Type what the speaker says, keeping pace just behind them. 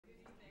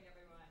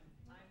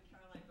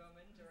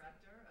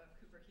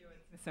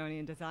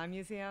Smithsonian Design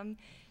Museum,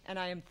 and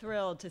I am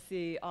thrilled to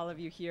see all of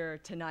you here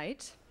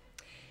tonight.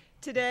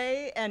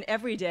 Today and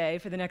every day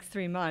for the next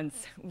 3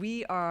 months,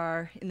 we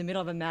are in the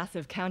middle of a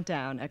massive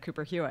countdown at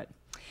Cooper Hewitt.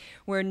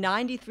 We're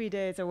 93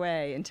 days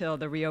away until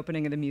the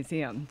reopening of the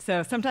museum.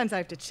 So sometimes I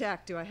have to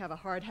check, do I have a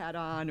hard hat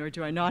on or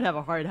do I not have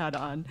a hard hat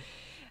on?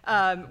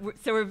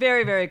 So we're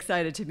very, very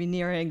excited to be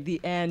nearing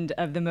the end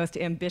of the most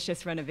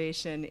ambitious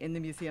renovation in the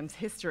museum's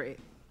history.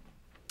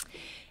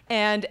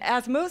 And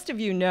as most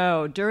of you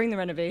know, during the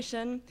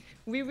renovation,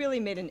 we really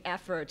made an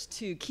effort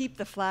to keep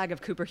the flag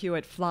of Cooper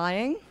Hewitt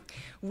flying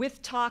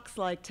with talks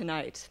like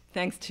tonight,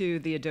 thanks to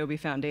the Adobe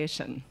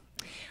Foundation.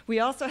 We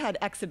also had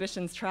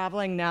exhibitions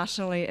traveling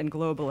nationally and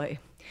globally.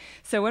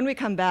 So when we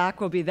come back,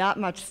 we'll be that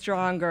much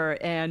stronger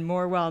and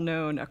more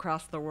well-known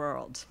across the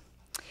world.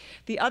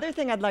 The other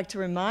thing I'd like to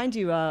remind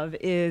you of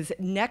is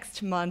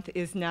next month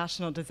is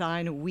National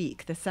Design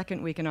Week, the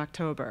second week in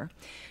October,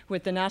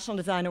 with the National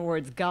Design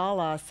Awards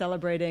Gala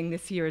celebrating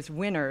this year's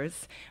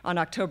winners on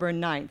October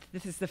 9th.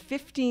 This is the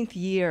 15th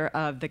year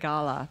of the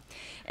gala.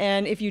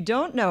 And if you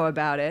don't know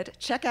about it,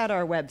 check out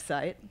our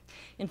website.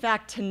 In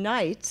fact,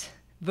 tonight,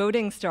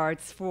 voting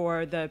starts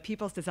for the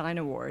People's Design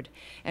Award,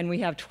 and we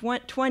have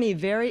 20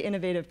 very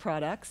innovative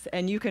products,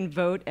 and you can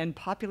vote and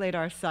populate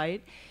our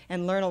site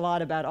and learn a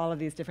lot about all of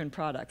these different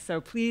products.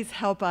 So please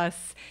help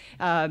us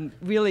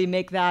really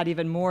make that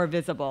even more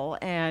visible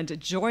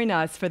and join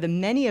us for the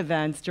many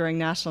events during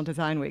National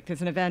Design Week.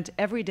 There's an event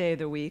every day of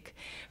the week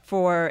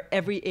for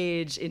every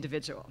age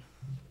individual.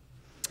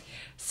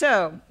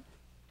 So,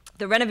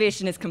 the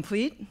renovation is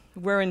complete.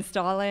 We're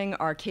installing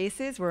our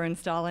cases. We're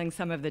installing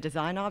some of the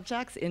design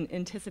objects in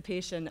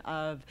anticipation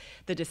of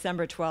the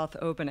December 12th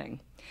opening.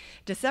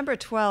 December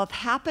 12th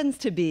happens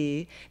to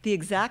be the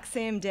exact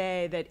same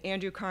day that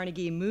Andrew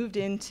Carnegie moved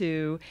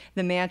into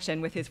the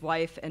mansion with his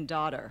wife and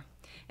daughter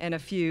and a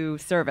few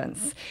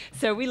servants.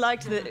 So we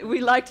liked the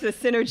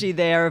synergy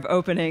there of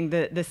opening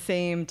the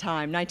same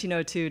time,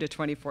 1902 to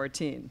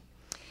 2014.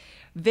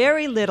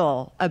 Very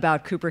little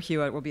about Cooper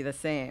Hewitt will be the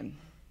same.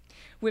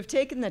 We've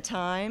taken the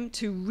time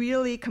to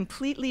really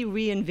completely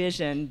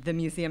re-envision the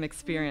museum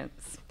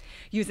experience,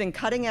 using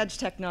cutting-edge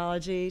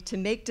technology to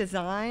make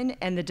design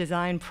and the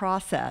design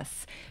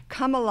process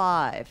come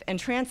alive and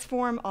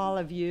transform all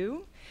of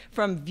you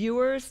from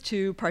viewers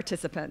to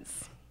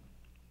participants.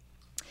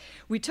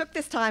 We took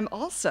this time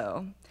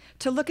also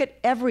to look at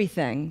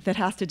everything that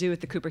has to do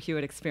with the Cooper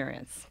Hewitt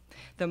experience.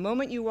 The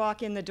moment you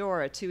walk in the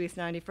door at 2 East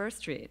 91st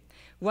Street,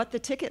 what the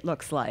ticket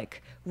looks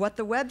like, what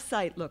the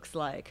website looks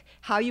like,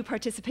 how you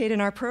participate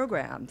in our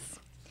programs,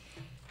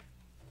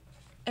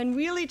 and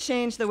really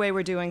change the way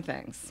we're doing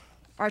things.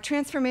 Our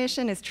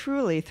transformation is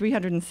truly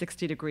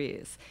 360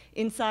 degrees,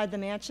 inside the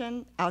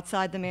mansion,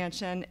 outside the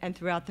mansion, and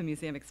throughout the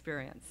museum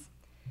experience.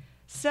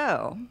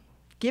 So,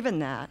 given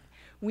that,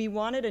 we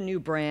wanted a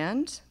new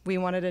brand, we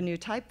wanted a new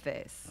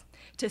typeface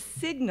to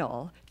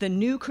signal the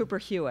new Cooper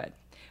Hewitt,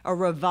 a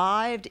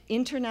revived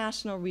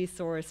international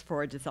resource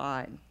for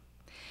design.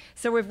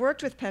 So we've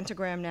worked with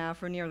Pentagram now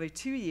for nearly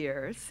 2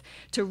 years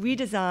to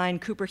redesign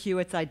Cooper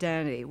Hewitt's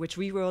identity, which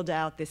we rolled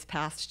out this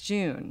past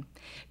June,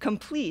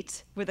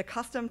 complete with a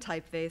custom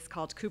typeface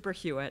called Cooper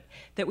Hewitt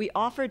that we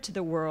offered to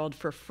the world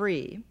for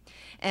free.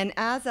 And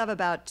as of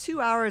about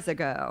 2 hours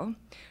ago,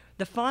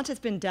 the font has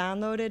been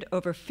downloaded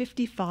over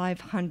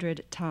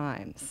 5,500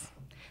 times.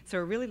 So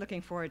we're really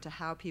looking forward to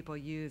how people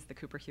use the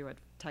Cooper Hewitt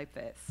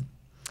typeface.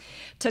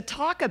 To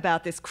talk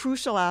about this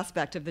crucial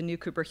aspect of the new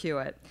Cooper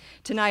Hewitt,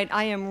 tonight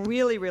I am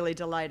really, really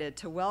delighted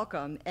to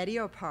welcome Eddie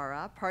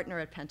Opara, partner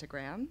at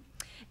Pentagram,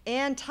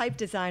 and type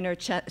designer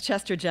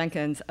Chester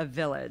Jenkins of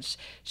Village.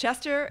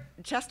 Chester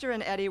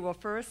and Eddie will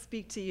first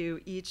speak to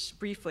you each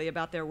briefly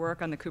about their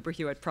work on the Cooper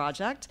Hewitt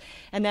project,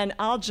 and then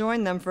I'll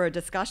join them for a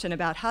discussion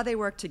about how they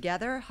worked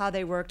together, how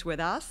they worked with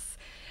us,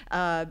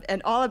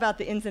 and all about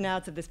the ins and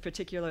outs of this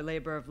particular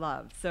labor of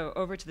love. So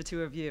over to the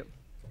two of you.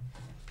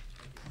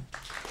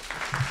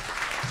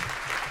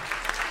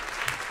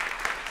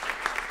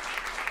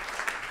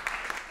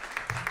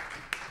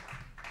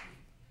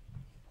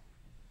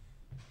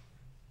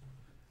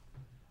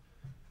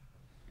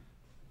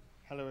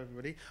 Hello,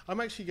 everybody. I'm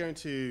actually going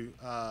to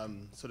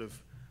sort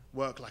of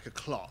work like a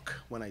clock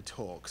when I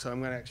talk. So I'm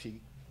going to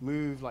actually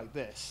move like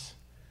this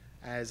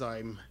as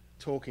I'm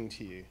talking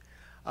to you.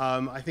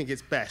 I think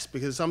it's best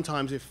because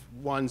sometimes if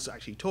one's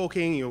actually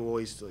talking, you're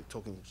always like,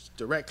 talking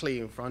directly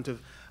in front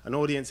of an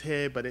audience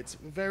here, but it's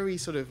very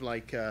sort of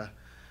like a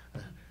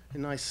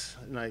nice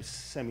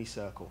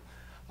semicircle.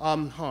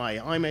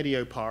 Hi, I'm Eddie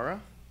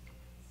Opara,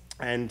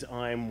 and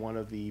I'm one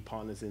of the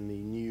partners in the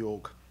New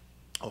York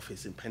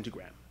office in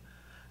Pentagram.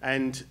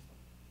 And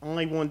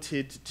I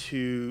wanted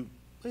to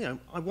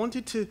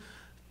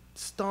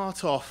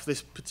start off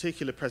this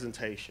particular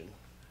presentation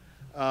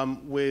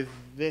with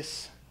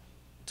this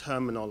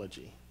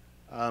terminology.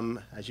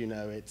 As you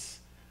know, it's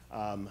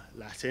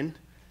Latin.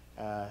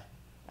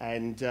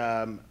 And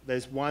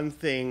there's one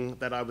thing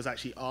that I was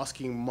actually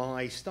asking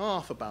my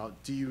staff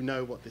about, do you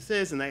know what this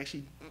is? And they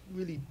actually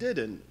really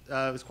didn't.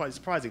 It was quite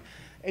surprising.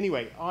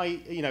 Anyway,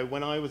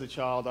 when I was a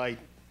child, I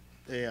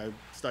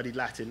studied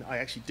Latin. I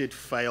actually did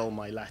fail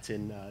my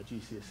Latin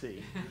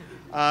GCSE.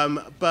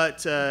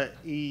 But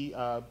e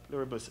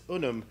pluribus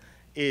unum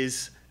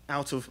is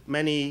out of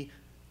many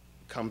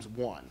comes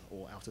one,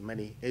 or out of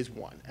many is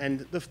one.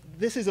 And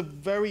this is a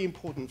very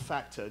important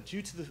factor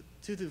due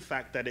to the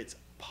fact that it's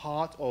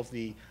part of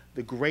the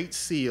Great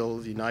Seal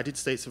of the United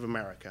States of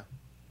America.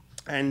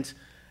 And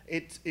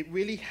it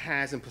really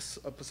has and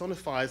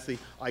personifies the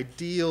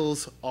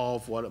ideals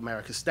of what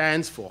America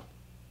stands for.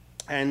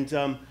 And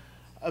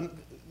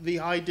the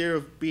idea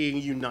of being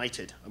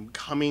united,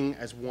 coming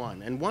as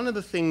one. And one of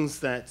the things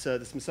that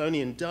the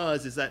Smithsonian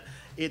does is that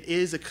it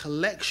is a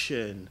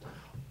collection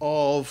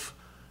of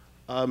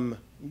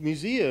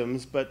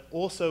museums, but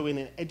also in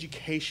an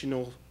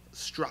educational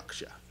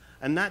structure.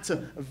 And that's a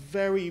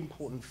very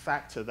important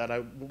factor that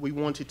we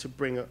wanted to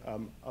bring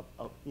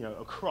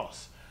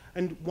across.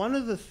 And one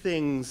of the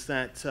things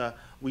that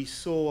we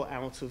saw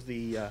out of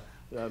the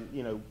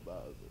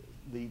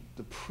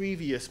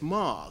previous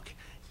mark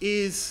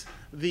is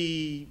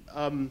the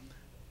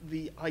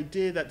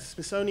idea that the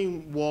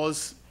Smithsonian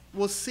was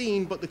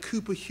seen, but the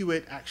Cooper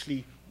Hewitt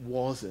actually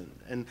wasn't.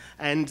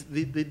 And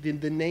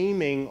the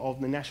naming of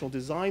the National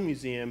Design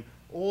Museum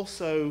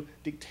also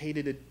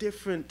dictated a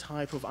different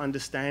type of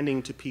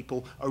understanding to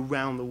people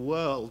around the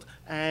world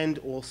and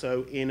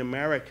also in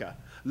America.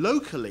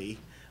 Locally,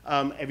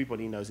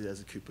 everybody knows it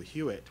as a Cooper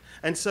Hewitt.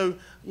 And so,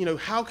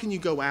 how can you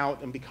go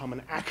out and become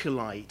an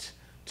acolyte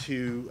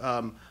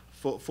to,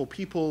 for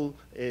people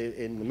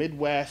in the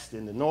Midwest,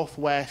 in the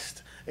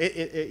Northwest,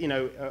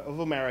 of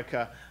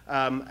America,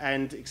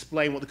 and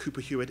explain what the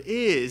Cooper Hewitt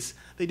is?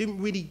 They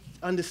didn't really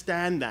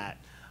understand that.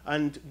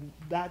 And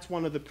that's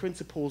one of the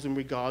principles in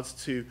regards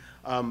to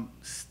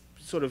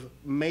sort of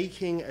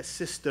making a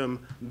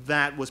system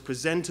that was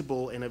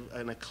presentable in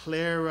a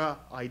clearer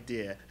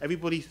idea.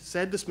 Everybody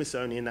said the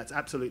Smithsonian, that's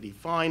absolutely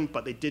fine,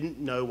 but they didn't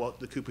know what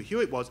the Cooper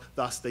Hewitt was,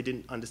 thus they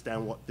didn't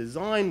understand what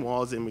design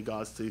was in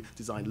regards to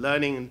design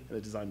learning and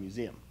a design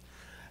museum.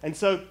 And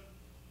so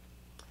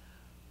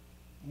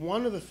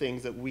one of the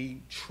things that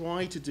we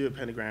tried to do at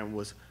Pentagram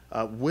was,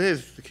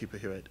 with the Cooper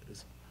Hewitt,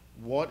 is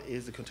what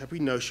is the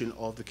contemporary notion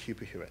of the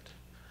Cooper Hewitt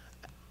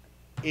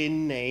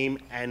in name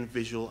and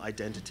visual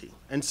identity.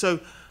 And so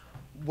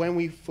when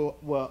we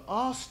were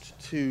asked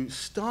to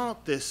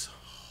start this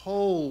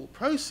whole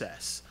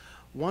process,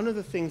 one of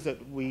the things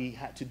that we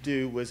had to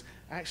do was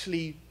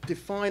actually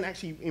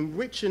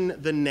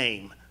enrichen the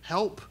name,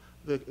 help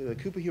the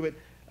Cooper Hewitt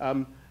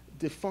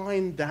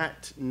define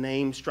that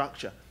name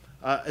structure,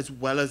 as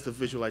well as the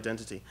visual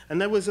identity.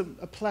 And there was a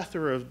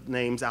plethora of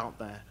names out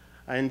there.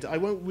 And I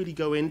won't really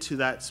go into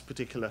that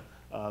particular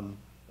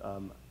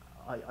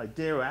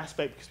idea or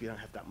aspect because we don't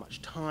have that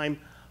much time.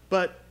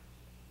 But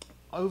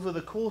over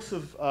the course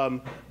of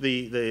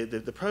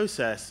the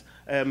process,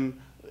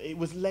 it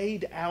was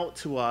laid out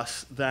to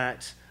us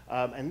that,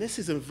 and this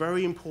is a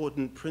very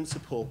important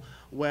principle,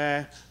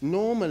 where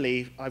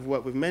normally, I've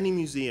worked with many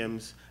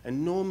museums,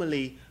 and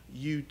normally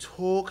you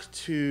talk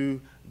to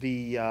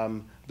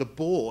the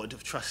board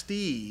of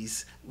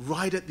trustees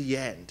right at the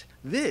end.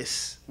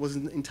 This was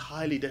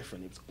entirely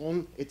different. It was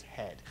on its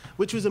head,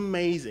 which was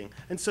amazing.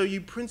 And so you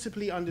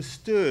principally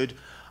understood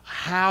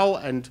how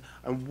and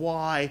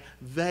why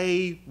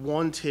they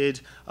wanted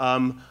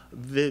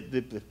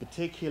the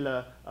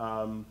particular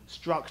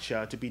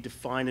structure to be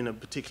defined in a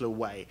particular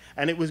way.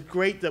 And it was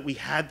great that we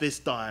had this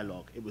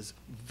dialogue. It was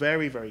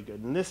very, very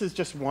good. And this is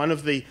just one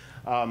of the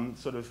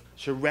sort of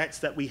charrettes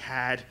that we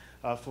had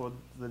for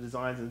the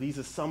designs, and these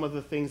are some of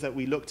the things that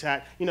we looked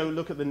at.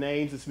 Look at the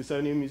names, the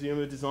Smithsonian Museum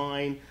of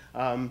Design,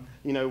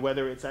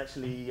 whether it's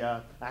actually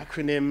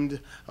acronymed.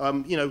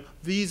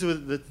 These are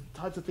the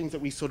types of things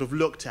that we sort of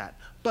looked at.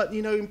 But,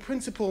 in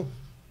principle,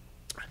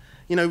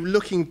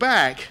 looking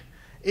back,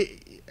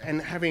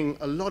 and having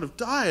a lot of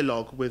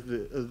dialogue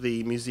with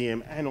the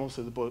museum and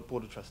also the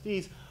board of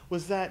trustees,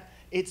 was that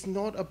it's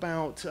not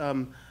about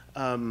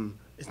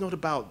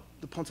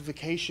the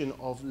pontification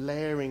of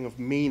layering of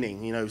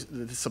meaning,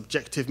 the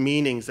subjective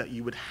meanings that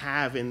you would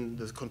have in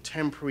the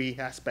contemporary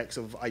aspects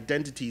of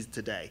identities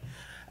today.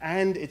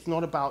 And it's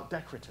not about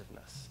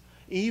decorativeness.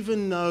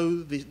 Even though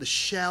the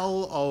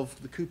shell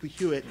of the Cooper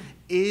Hewitt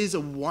is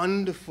a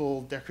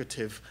wonderful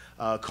decorative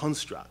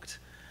construct.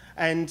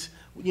 And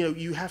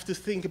you have to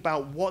think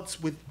about what's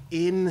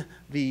within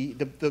the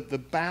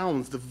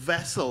bounds, the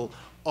vessel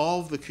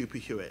of the Cooper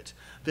Hewitt,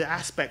 the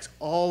aspects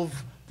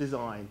of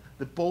design,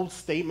 the bold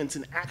statements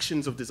and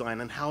actions of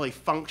design and how they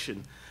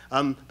function,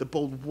 the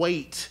bold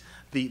weight,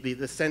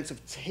 the sense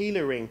of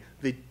tailoring,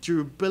 the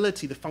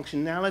durability, the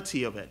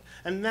functionality of it.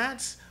 And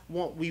that's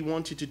what we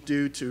wanted to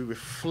do to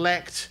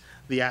reflect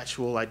the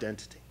actual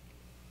identity.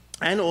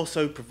 And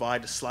also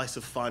provide a slice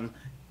of fun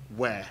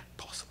where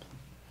possible.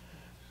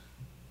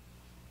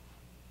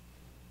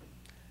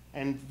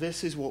 And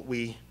this is what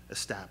we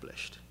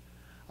established.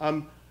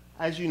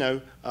 As you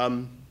know,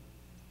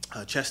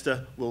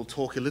 Chester will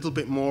talk a little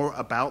bit more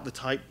about the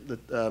type,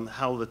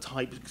 how the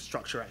type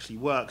structure actually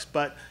works.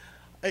 But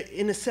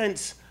in a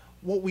sense,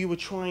 what we were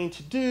trying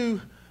to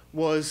do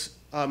was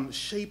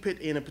shape it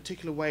in a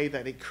particular way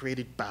that it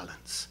created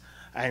balance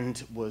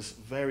and was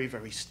very,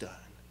 very stern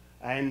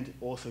and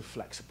also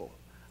flexible.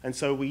 And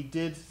so we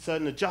did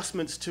certain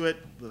adjustments to it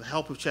with the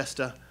help of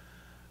Chester,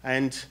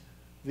 and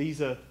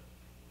these are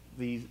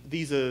a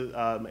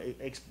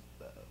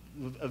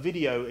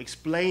video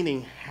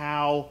explaining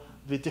how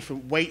the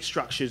different weight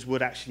structures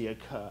would actually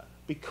occur,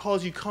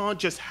 because you can't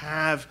just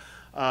have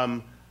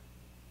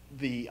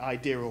the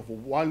idea of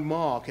one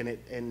mark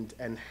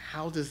and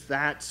how does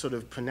that sort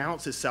of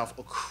pronounce itself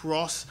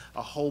across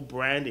a whole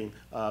branding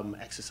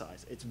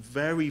exercise. It's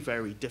very,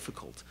 very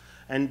difficult.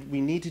 And we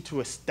needed to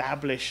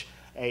establish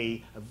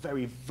a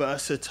very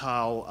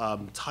versatile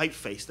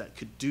typeface that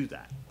could do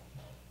that.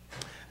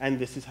 And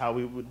this is how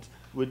we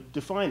would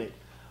define it.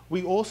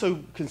 We also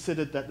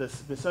considered that the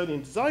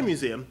Smithsonian Design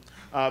Museum,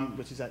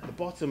 which is at the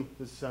bottom,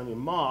 the Smithsonian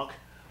mark,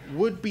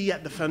 would be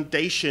at the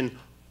foundation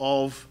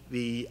of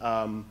the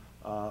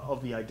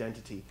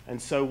identity.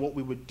 And so what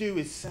we would do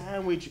is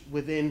sandwich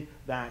within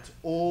that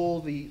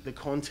all the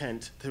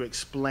content to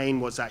explain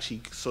what's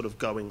actually sort of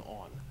going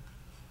on.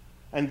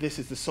 And this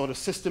is the sort of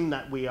system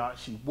that we are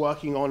actually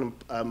working on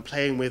and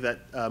playing with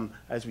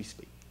as we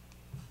speak.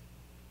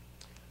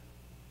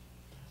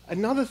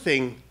 Another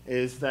thing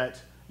is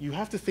that you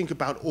have to think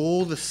about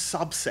all the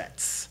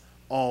subsets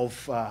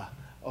of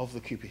the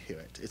Cooper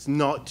Hewitt. It's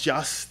not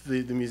just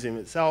the museum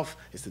itself,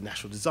 it's the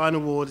National Design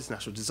Award, it's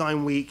National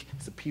Design Week,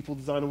 it's the People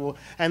Design Award,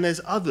 and there's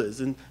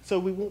others. And so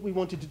what we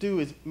wanted to do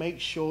is make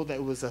sure that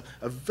it was a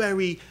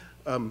very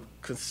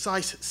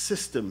concise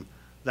system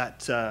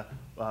that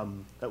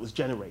was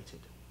generated.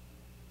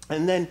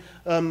 And then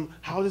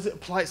how does it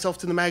apply itself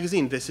to the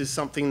magazine? This is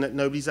something that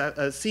nobody's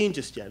seen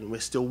just yet, and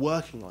we're still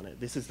working on it.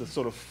 This is the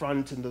sort of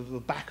front and the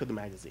back of the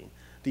magazine,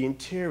 the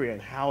interior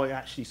and how it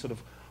actually sort of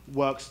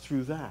works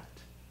through that.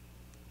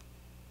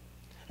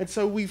 And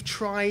so we've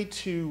tried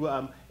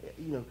to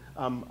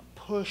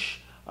push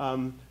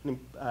and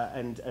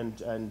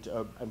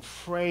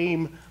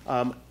frame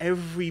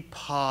every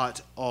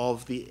part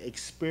of the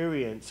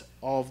experience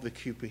of the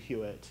Cooper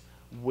Hewitt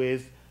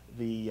with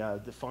the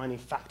defining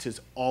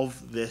factors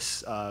of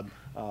this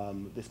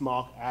this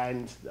mark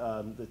and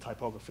the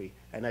typography.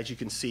 And as you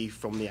can see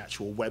from the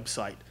actual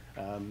website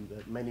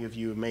that many of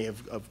you may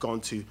have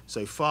gone to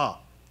so far.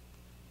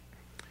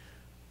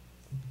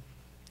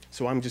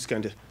 So I'm just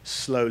going to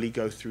slowly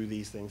go through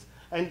these things.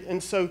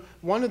 And so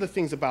one of the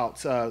things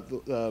about a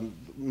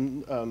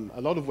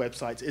lot of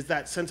websites is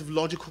that sense of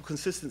logical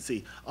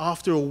consistency.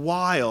 After a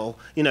while,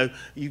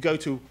 you go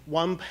to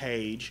one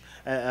page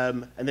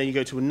and then you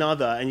go to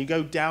another and you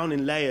go down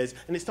in layers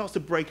and it starts to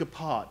break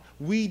apart.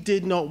 We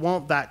did not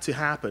want that to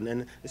happen,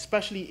 and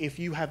especially if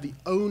you have the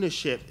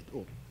ownership,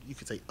 or you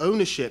could say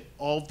ownership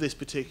of this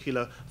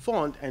particular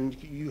font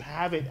and you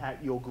have it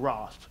at your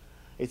grasp.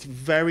 It's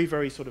very,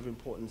 very sort of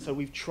important. So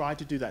we've tried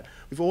to do that.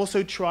 We've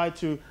also tried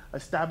to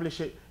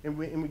establish it in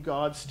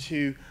regards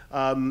to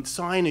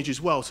signage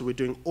as well. So we're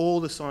doing all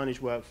the signage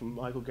work from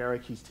Michael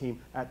Garricky's team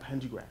at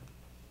Pentagram.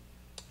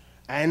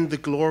 And the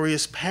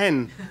glorious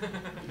pen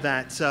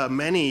that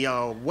many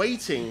are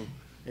waiting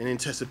in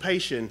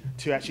anticipation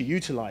to actually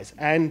utilize,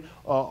 and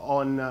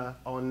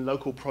on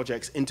local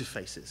projects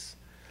interfaces.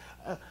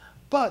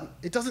 But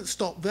it doesn't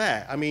stop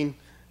there. I mean,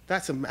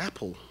 that's an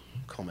Apple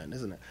comment,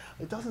 isn't it?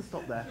 It doesn't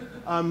stop there.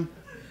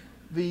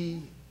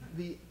 The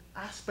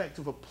aspect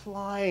of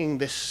applying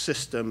this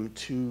system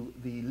to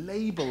the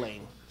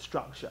labeling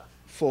structure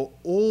for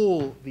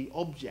all the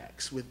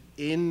objects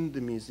within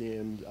the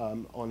museum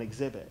on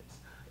exhibits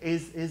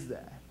is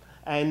there.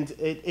 And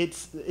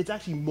it's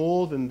actually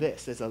more than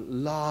this. There's a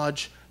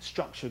large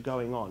structure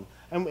going on.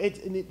 And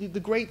the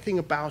great thing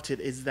about it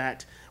is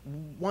that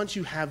once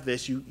you have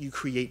this, you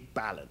create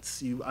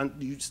balance.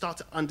 You start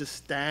to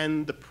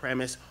understand the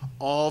premise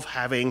of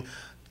having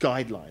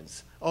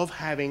guidelines, of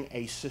having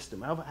a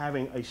system, of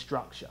having a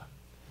structure.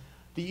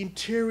 The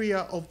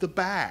interior of the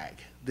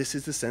bag, this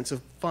is the sense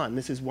of fun.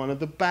 This is one of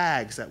the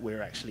bags that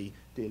we're actually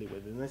dealing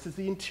with, and this is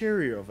the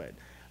interior of it.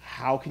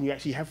 How can you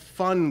actually have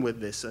fun with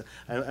this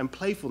and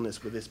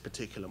playfulness with this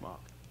particular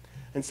mark?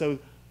 And so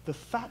the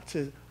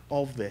factor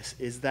of this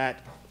is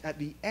that at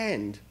the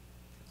end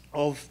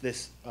of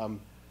this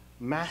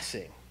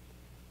massing,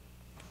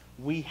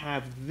 we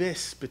have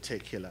this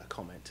particular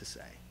comment to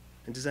say.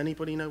 And does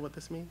anybody know what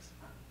this means?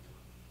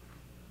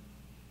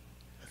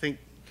 I think,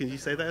 can you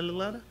say that a little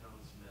louder?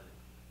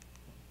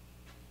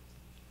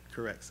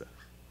 Correct, sir.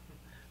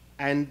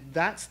 And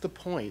that's the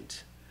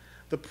point.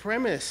 The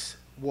premise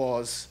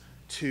was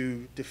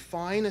to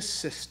define a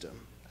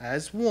system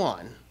as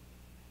one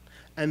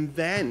and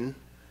then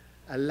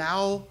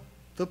allow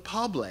the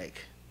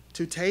public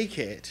to take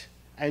it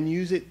and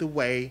use it the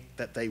way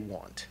that they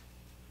want.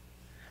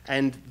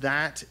 And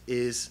that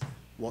is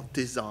what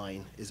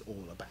design is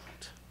all about.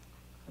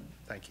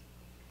 Thank you.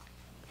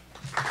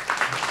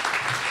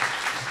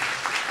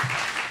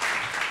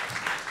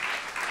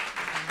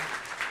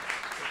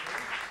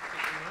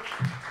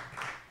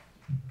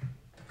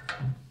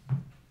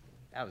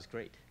 That was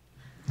great.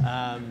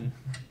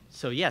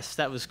 So yes,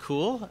 that was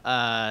cool.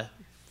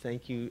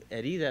 Thank you,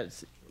 Eddie.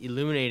 That's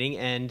illuminating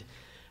and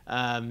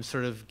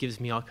sort of gives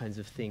me all kinds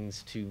of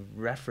things to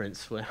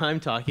reference when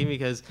I'm talking,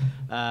 because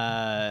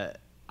I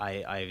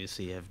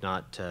obviously have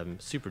not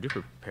super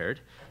duper prepared.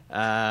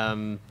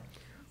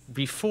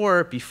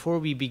 Before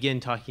we begin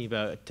talking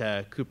about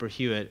Cooper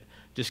Hewitt,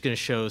 just going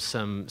to show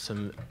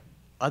some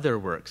other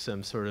work,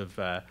 some sort of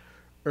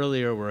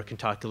earlier work, and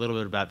talk a little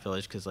bit about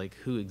Village, because like,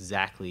 who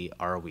exactly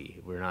are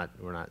we? We're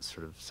not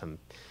sort of some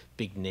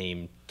big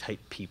name type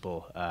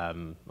people.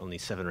 Only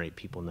 7 or 8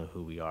 people know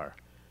who we are.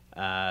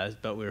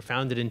 But we were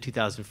founded in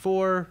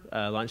 2004,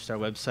 launched our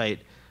website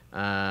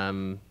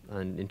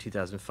in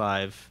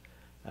 2005,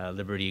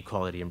 Liberty,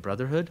 Equality, and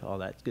Brotherhood, all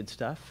that good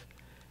stuff.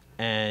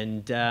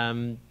 And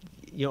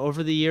you know,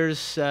 over the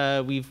years,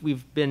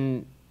 we've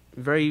been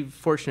very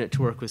fortunate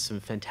to work with some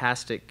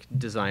fantastic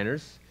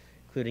designers,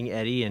 including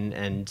Eddie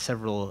and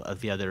several of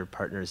the other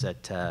partners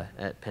at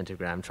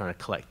Pentagram, trying to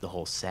collect the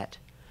whole set.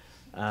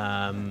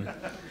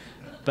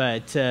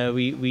 But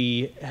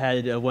we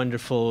had a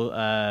wonderful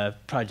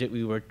project.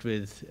 We worked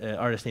with an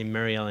artist named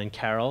Mary Ellen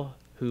Carroll,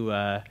 who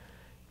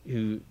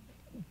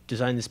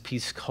designed this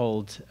piece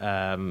called,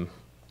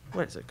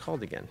 what is it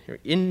called again? Here,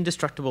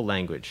 Indestructible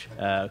Language,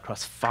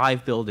 across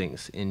 5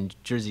 buildings in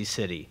Jersey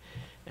City.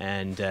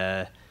 And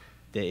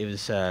it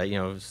was, you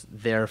know, it was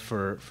there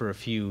for a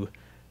few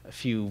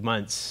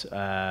months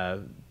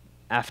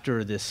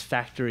after this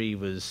factory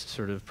was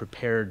sort of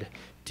prepared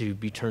to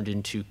be turned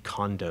into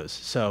condos.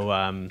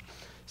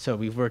 So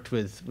we've worked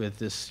with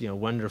this, you know,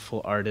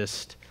 wonderful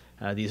artist.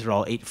 These are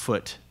all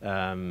 8-foot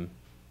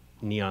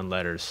neon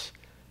letters.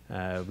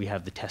 We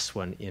have the test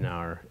one in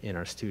our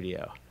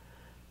studio.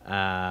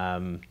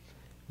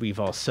 We've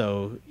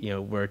also, you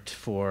know, worked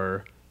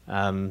for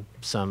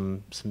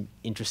some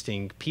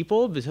interesting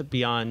people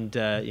beyond,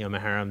 you know,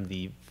 Maharam,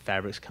 the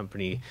fabrics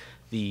company,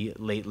 the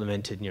late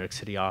lamented New York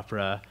City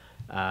Opera,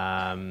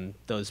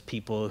 those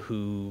people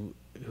who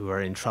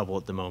are in trouble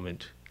at the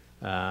moment.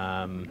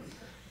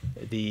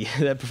 The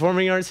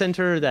Performing Arts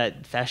Center,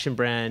 that fashion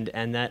brand,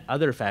 and that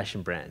other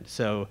fashion brand.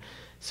 So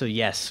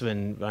yes,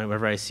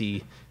 whenever I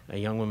see a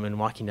young woman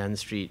walking down the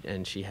street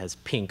and she has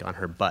pink on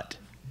her butt,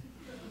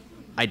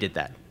 I did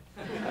that.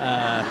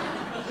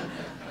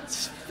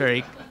 It's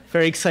very,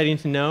 very exciting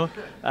to know.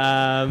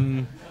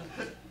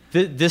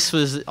 This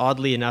was,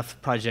 oddly enough, a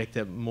project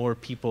that more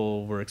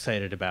people were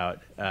excited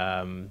about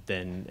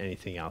than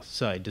anything else.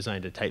 So I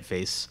designed a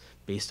typeface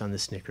based on the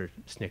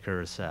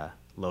Snickers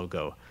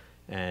logo.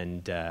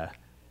 And yeah,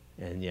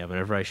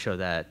 whenever I show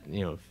that,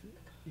 you know,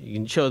 you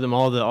can show them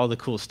all the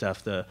cool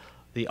stuff, the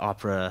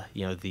opera,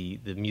 you know, the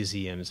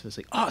museums. It's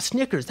like, oh,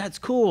 Snickers, that's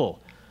cool.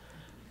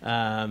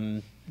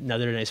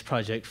 Another nice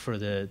project for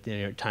the New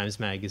York Times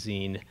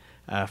Magazine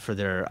for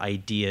their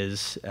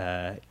Ideas,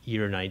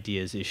 Year in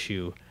Ideas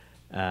issue,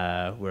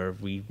 where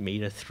we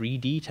made a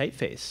 3D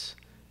typeface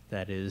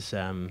that is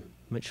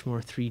much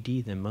more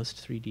 3D than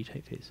most 3D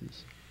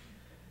typefaces.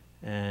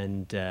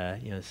 And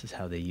you know, this is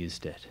how they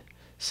used it.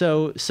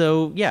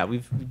 So yeah,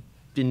 we've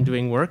been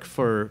doing work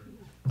for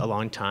a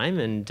long time,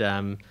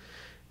 and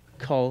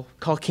call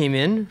came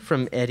in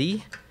from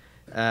Eddie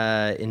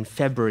in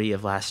February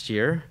of last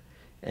year,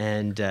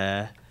 and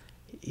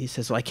he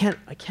says, "Well, I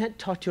can't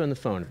talk to you on the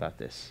phone about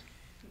this,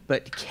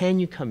 but can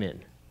you come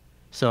in?"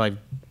 So I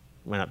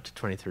went up to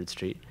 23rd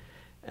Street,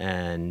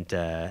 and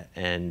then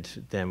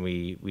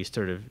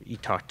he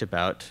talked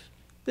about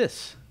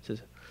this. He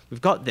says, "We've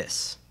got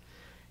this,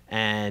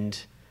 and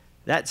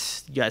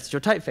that's your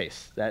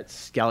typeface.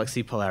 That's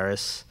Galaxy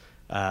Polaris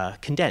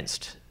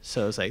condensed."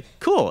 So I was like,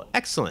 "Cool,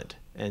 excellent,"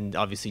 and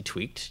obviously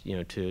tweaked, you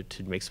know, to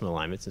make some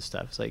alignments and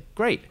stuff. It's like,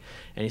 great.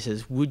 And he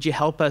says, "Would you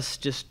help us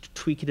just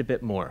tweak it a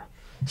bit more?"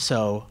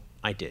 So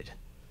I did.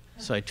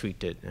 So I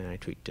tweaked it, and I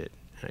tweaked it,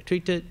 and I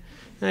tweaked it,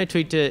 and I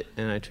tweaked it,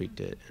 and I tweaked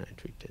it, and I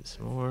tweaked it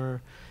some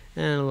more,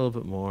 and a little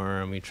bit more,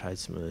 and we tried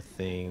some other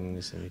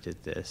things, and we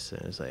did this,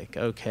 and I was like,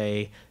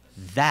 okay,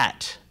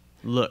 that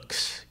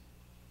looks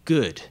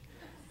good.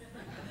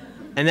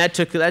 And that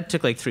took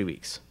like 3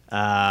 weeks,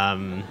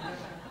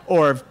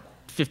 or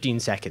 15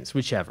 seconds,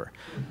 whichever.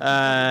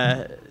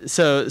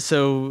 So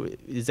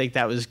it's like,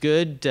 that was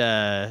good.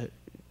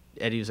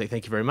 Eddie was like,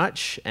 "Thank you very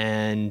much,"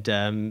 and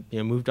you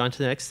know, moved on to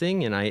the next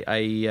thing. And I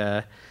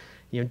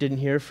you know, didn't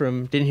hear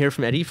from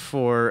Eddie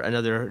for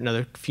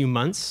another few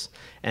months.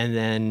 And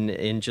then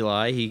in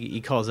July, he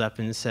calls up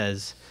and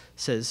says,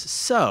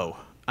 "So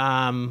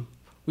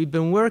we've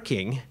been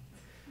working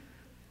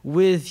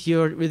with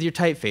your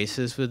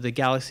typefaces, with the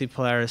Galaxy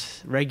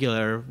Polaris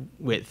regular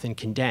width and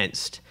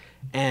condensed,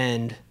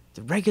 and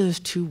the regular is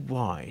too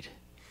wide,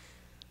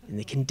 and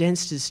the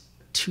condensed is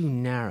too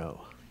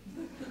narrow.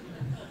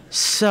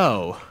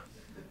 So,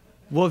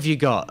 what have you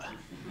got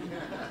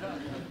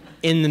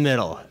in the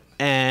middle?"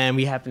 And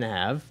we happen to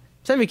have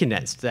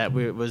semi-condensed that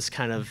was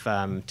kind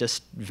of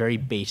just very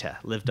beta,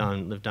 lived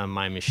on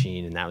my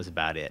machine, and that was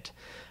about it.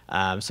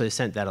 So I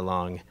sent that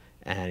along,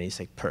 and he's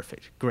like,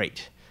 "Perfect,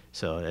 great."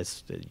 So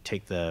you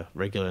take the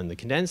regular and the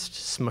condensed,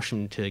 smush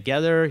them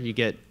together, you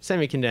get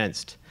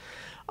semi-condensed.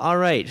 All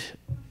right,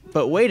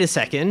 but wait a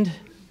second.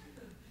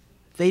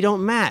 they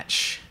don't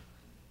match.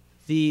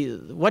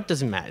 What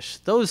doesn't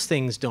match? Those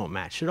things don't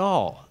match at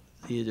all.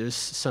 There's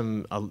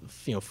some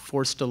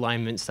forced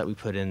alignments that we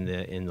put in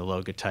the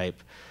logotype.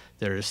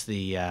 There's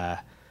the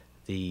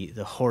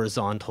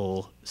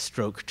horizontal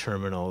stroke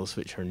terminals,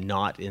 which are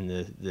not in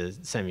the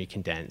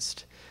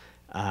semi-condensed.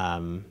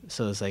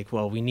 So it's like,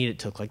 well, we need it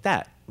to look like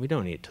that. We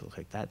don't need it to look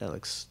like that. That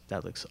looks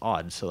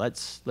odd. So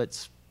let's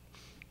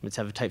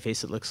have a typeface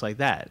that looks like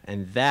that.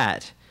 And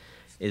that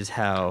is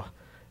how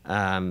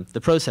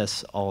the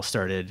process all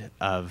started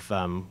of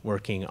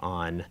working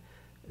on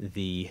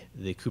the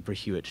Cooper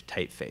Hewitt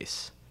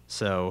typeface.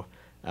 So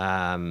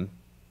and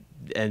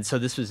so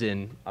this was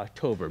in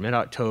October,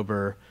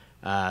 mid-October.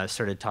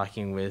 Started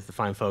talking with the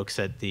fine folks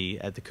at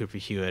the Cooper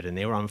Hewitt, and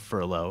they were on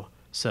furlough.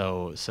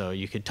 So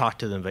you could talk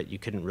to them, but you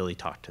couldn't really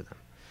talk to them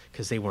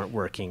because they weren't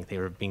working. They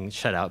were being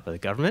shut out by the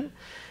government.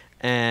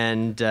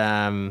 And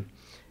so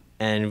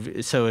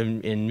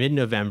in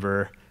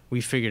mid-November, we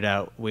figured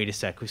out, wait a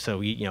sec. So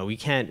we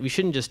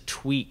shouldn't just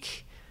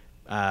tweak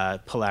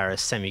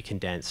Polaris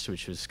semi-condensed,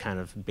 which was kind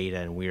of beta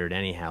and weird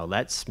anyhow.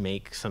 Let's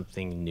make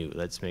something new.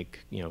 Let's make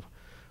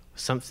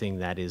something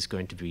that is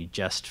going to be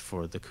just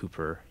for the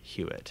Cooper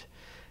Hewitt.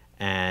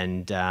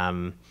 And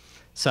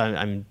so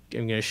I'm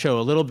going to show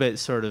a little bit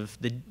sort of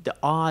the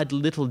odd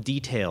little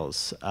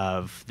details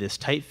of this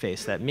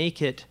typeface that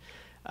make it,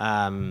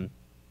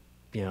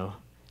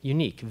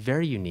 unique,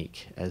 very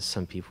unique, as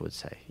some people would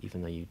say,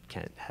 even though you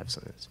can't have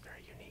something that's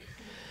very unique.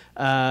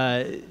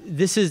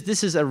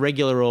 This is a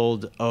regular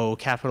old O,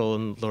 capital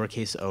and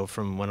lowercase o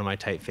from one of my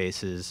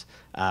typefaces.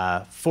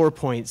 4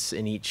 points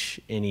in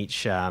each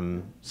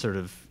sort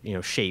of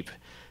shape,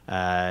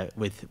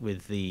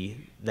 with the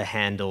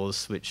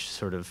handles which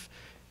sort of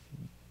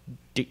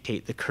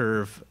dictate the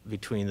curve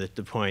between the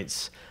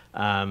points.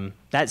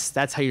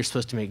 That's how you're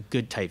supposed to make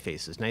good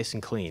typefaces, nice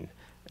and clean.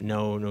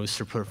 No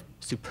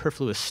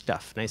superfluous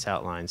stuff, nice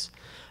outlines.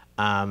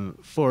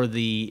 For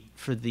the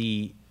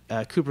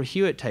Cooper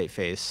Hewitt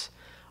typeface,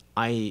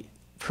 I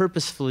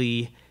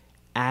purposefully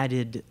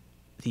added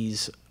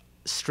these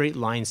straight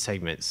line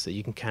segments that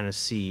you can kind of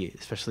see,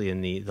 especially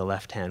in the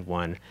left-hand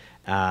one,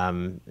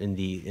 in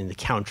the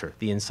counter,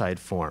 the inside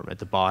form at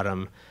the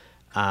bottom.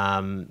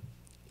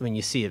 When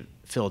you see it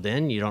filled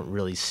in, you don't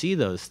really see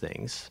those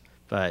things,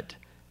 but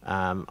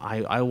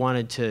I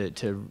wanted to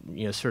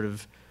sort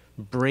of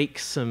break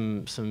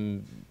some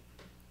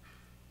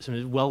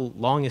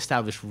long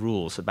established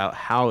rules about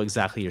how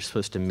exactly you're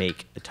supposed to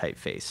make a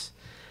typeface.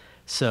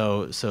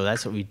 So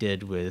that's what we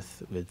did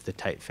with the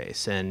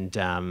typeface, and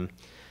I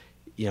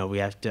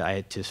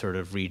had to sort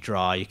of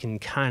redraw. You can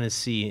kind of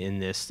see in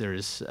this,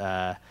 there's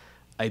I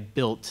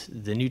built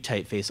the new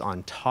typeface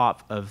on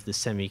top of the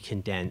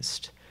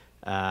semi-condensed,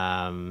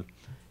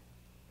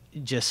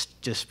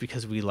 just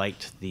because we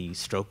liked the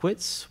stroke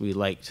widths, we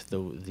liked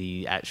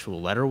the actual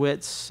letter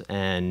widths,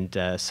 and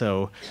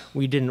so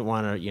we didn't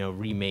want to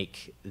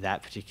remake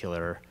that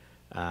particular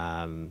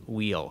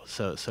wheel.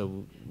 So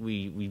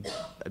we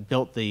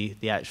built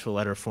the actual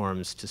letter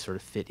forms to sort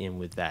of fit in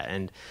with that.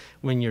 And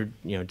when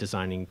you're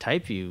designing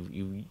type,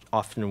 you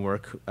often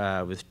work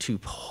with two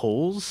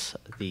poles,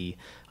 a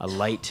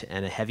light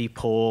and a heavy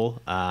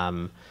pole.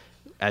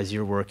 As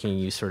you're working,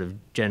 you sort of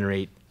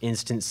generate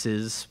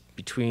instances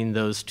between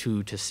those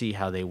two to see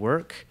how they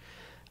work.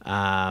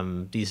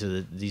 These are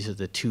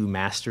the two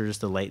masters,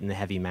 the light and the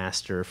heavy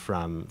master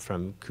from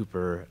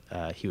Cooper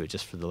Hewitt,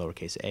 just for the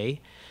lowercase a.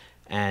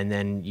 And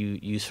then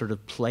you sort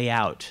of play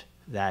out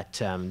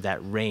that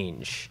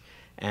range,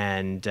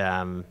 and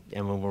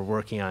when we're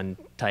working on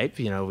type,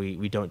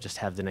 we don't just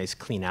have the nice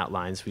clean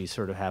outlines. We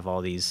sort of have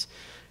all these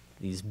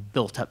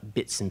built-up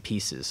bits and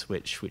pieces,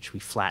 which we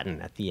flatten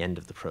at the end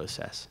of the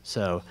process.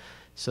 So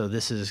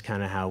this is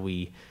kind of how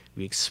we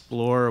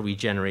explore. We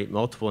generate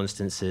multiple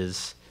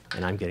instances,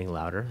 and I'm getting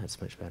louder.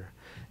 That's much better.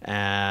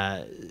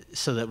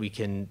 So that we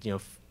can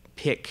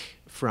pick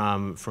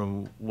from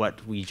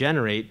what we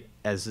generate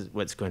as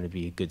what's going to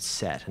be a good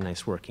set, a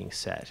nice working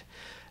set.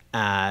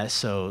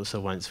 So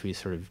once we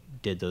sort of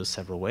did those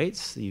several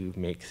weights, you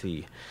make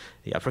the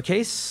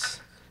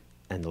uppercase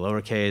and the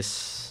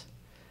lowercase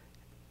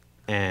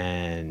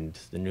and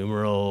the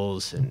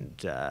numerals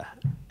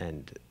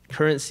and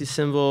currency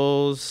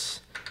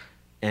symbols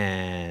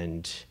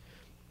and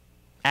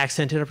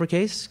accented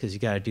uppercase, because you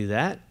got to do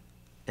that,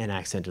 and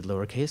accented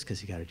lowercase,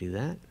 because you got to do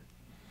that,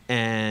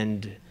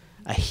 and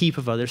a heap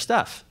of other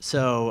stuff.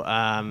 So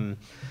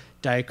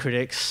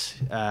diacritics,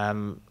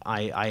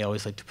 I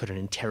always like to put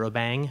an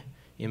interrobang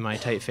in my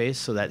typeface,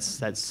 so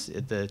that's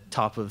at the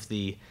top of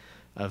the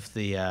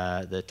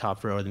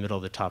top row, or the middle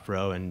of the top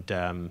row, and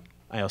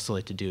I also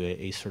like to do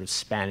a sort of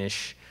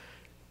Spanish,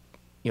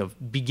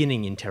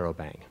 beginning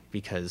interrobang,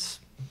 because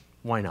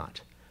why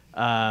not?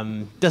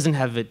 Doesn't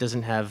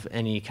have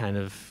any kind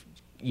of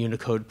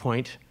Unicode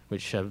point,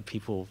 which 3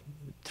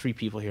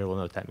 people here will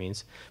know what that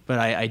means, but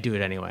I do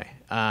it anyway.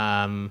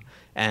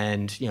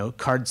 And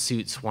card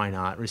suits, why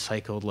not?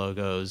 Recycled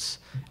logos,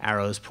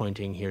 arrows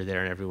pointing here,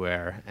 there, and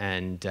everywhere,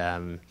 and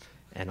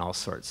and all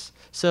sorts.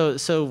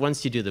 So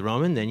once you do the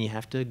Roman, then you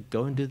have to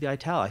go and do the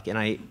italic. And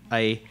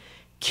I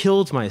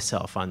killed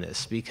myself on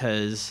this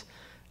because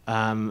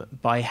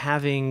by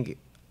having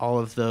all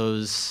of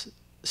those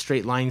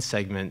straight line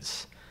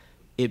segments,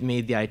 it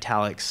made the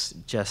italics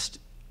just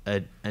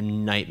a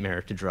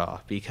nightmare to draw,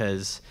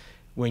 because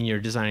when you're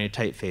designing a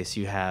typeface,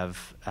 you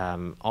have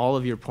all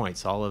of your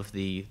points, all of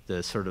the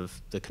sort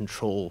of the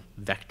control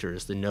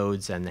vectors, the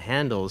nodes and the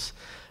handles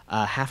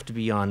have to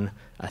be on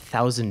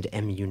 1,000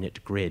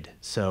 M-unit grid.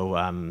 So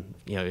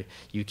you know,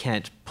 you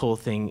can't pull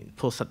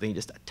something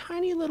just a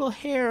tiny little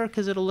hair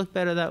because it'll look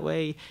better that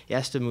way. It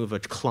has to move a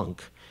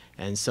clunk,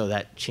 and so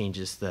that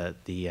changes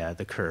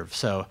the curve.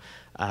 So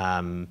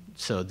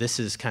so this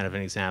is kind of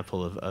an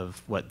example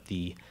of what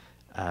the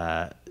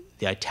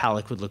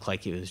italic would look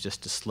like. It was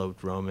just a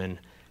sloped Roman,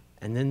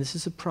 and then this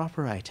is a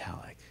proper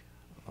italic.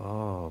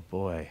 Oh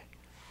boy,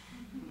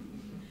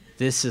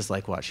 this is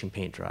like watching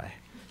paint dry.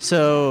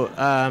 So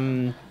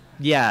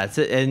yeah,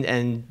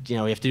 and you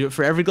know, we have to do it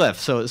for every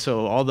glyph.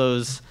 So all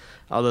those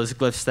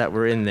glyphs that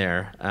were in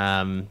there,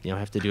 you know,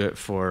 have to do it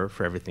for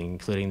everything,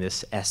 including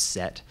this S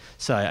set.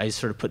 So I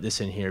sort of put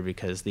this in here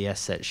because the S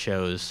set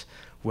shows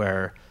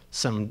where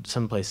some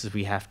places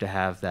we have to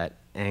have that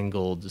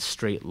angled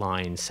straight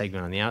line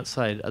segment on the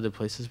outside. Other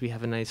places we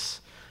have a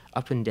nice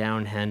up and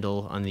down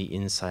handle on the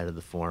inside of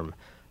the form.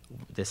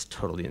 This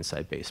totally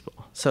inside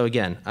baseball. So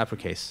again,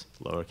 uppercase,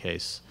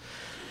 lowercase,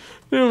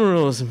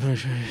 numerals and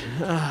punctuation.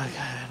 Oh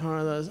God, one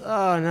of those.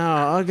 Oh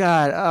no. Oh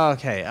God.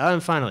 Okay.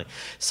 Finally.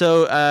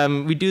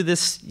 So we do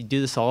this. You do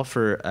this all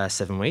for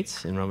 7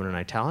 weights in Roman and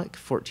italic,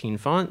 14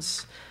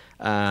 fonts,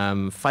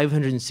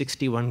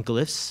 561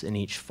 glyphs in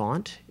each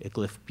font. A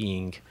glyph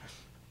being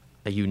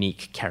a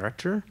unique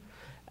character.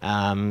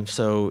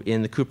 So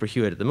in the Cooper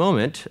Hewitt at the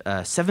moment,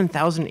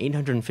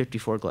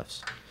 7,854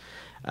 glyphs,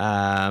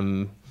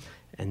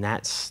 and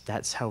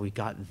that's how we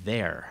got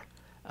there.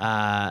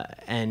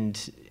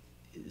 And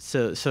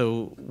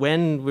so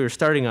when we were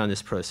starting on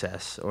this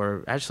process,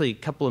 or actually a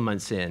couple of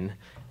months in,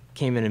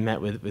 came in and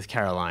met with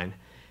Caroline,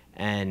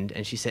 and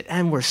she said,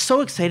 "And we're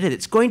so excited,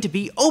 it's going to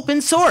be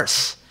open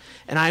source."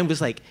 And I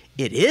was like,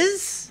 "It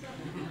is?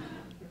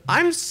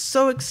 I'm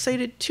so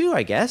excited too,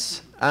 I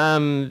guess."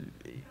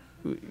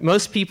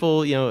 Most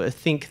people, you know,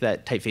 think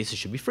that typefaces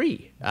should be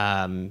free.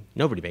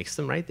 Nobody makes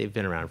them, right? They've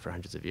been around for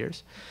hundreds of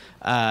years.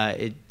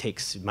 It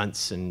takes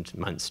months and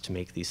months to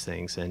make these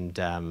things, and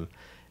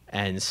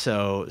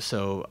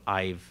so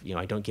I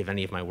don't give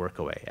any of my work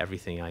away.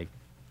 Everything I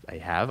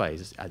have, I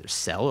either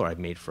sell or I've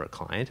made for a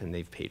client, and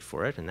they've paid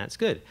for it, and that's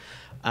good.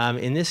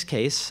 In this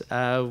case,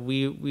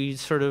 we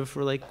sort of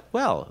were like,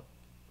 well,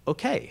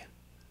 okay,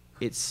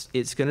 it's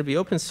going to be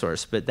open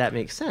source, but that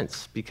makes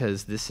sense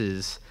because this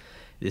is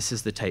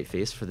the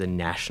typeface for the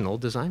National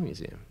Design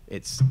Museum.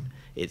 It's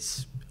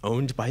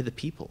owned by the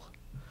people.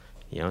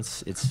 You know,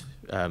 it's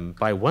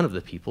by one of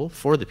the people,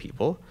 for the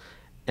people,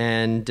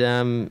 and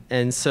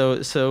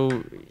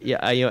so yeah,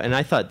 and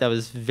I thought that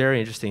was very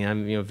interesting.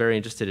 I'm very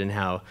interested in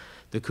how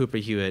the Cooper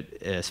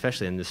Hewitt,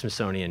 especially in the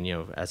Smithsonian,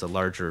 as a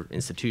larger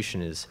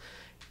institution, is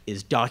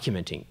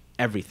documenting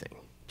everything,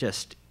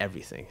 just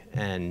everything,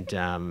 and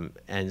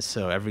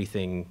so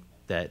everything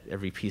that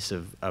every piece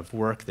of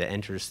work that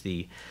enters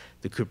the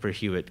Cooper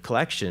Hewitt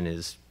collection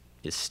is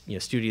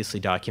studiously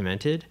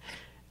documented,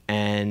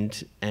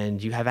 and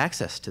you have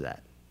access to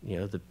that.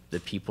 The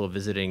people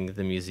visiting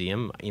the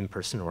museum in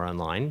person or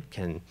online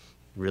can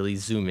really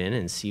zoom in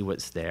and see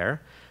what's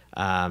there.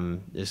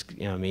 There's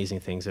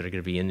amazing things that are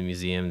going to be in the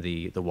museum.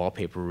 The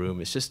wallpaper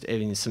room. It's just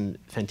some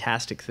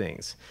fantastic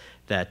things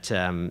that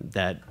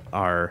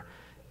are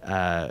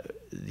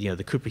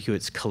the Cooper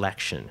Hewitt's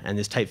collection, and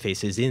this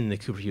typeface is in the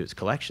Cooper Hewitt's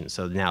collection.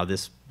 So now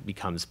this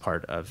becomes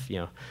part of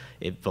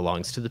it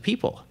belongs to the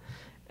people,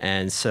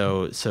 and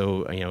so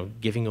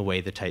giving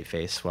away the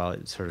typeface, while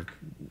it sort of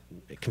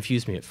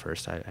confused me at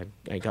first, I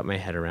got my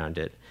head around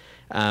it.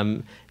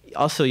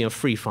 Also,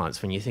 free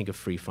fonts. When you think of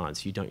free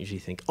fonts, you don't usually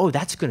think, oh,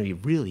 that's going to be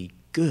really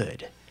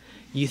good.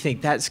 You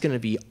think that's going to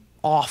be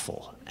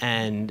awful,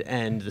 and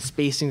the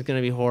spacing is going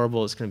to be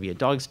horrible. It's going to be a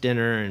dog's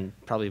dinner and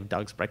probably a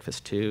dog's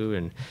breakfast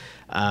too.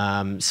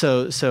 And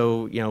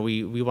so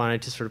we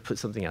wanted to sort of put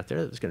something out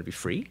there that was going to be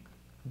free,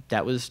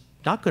 that was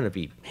not going to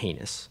be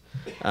heinous.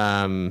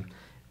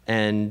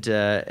 And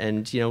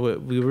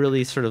we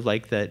really sort of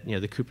like that.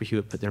 The Cooper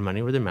Hewitt put their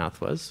money where their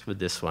mouth was with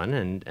this one,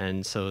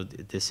 and so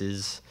this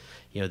is,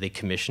 they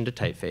commissioned a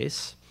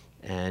typeface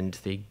and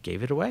they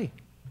gave it away.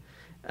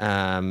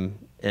 And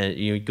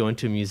you go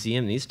into a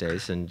museum these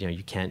days, and you're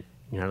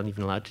not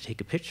even allowed to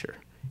take a picture.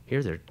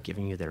 Here they're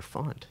giving you their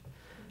font.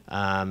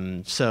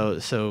 So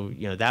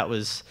that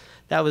was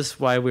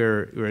why we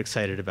were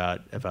excited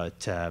about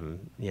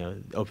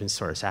open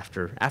source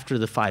after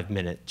the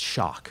 5-minute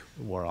shock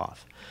wore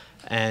off.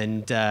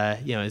 And I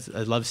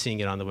love seeing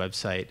it on the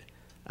website.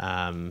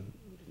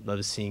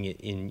 Love seeing it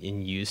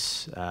in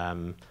use.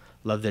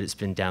 Love that it's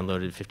been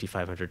downloaded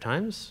 5,500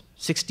 times,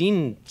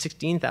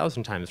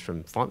 16,000 times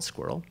from Font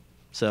Squirrel.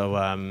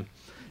 So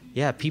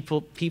yeah,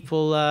 people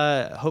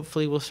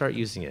hopefully will start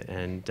using it,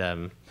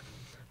 and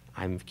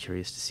I'm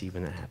curious to see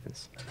when that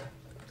happens.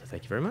 So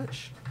thank you very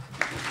much.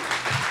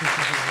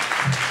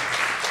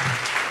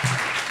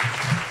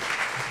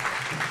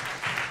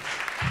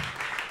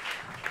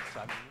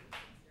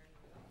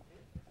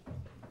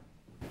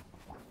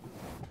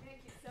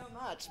 Thank you so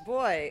much.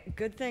 Boy,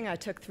 good thing I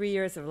took 3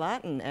 years of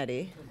Latin,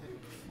 Eddie.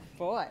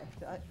 Boy,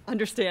 I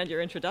understand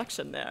your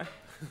introduction there.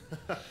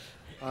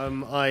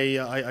 I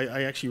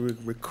actually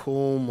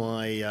recall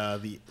my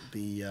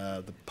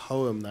the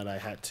poem that I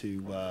had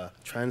to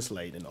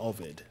translate in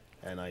Ovid,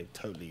 and I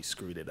totally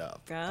screwed it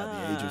up at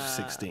the age of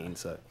 16.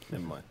 So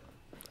never mind.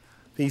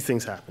 These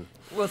things happen.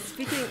 Well,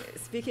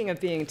 speaking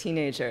of being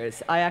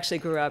teenagers, I actually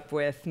grew up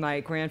with my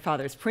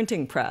grandfather's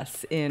printing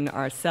press in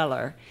our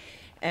cellar.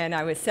 And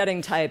I was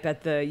setting type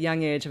at the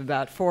young age of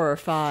about 4 or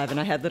 5, and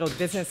I had little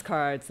business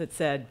cards that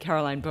said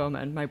Caroline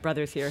Baumann. My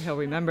brother's here, he'll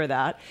remember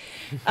that.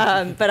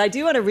 But I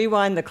do want to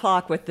rewind the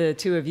clock with the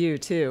two of you,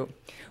 too.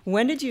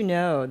 When did you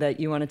know that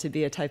you wanted to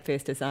be a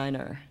typeface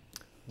designer?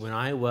 When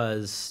I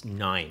was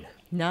 9.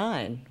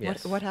 9?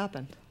 Yes. What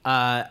happened?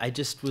 I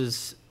just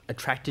was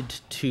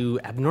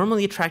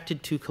abnormally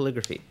attracted to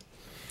calligraphy.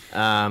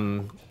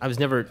 I was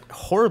never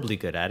horribly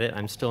good at it.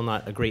 I'm still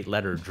not a great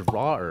letter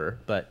drawer,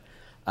 but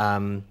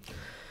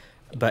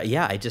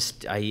yeah,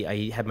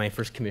 I had my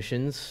first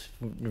commissions,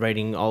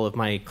 writing all of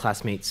my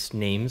classmates'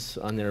 names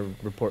on their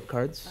report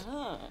cards. So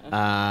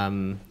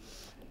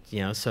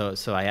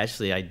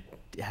I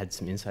had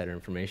some insider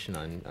information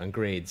on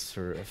grades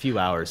for a few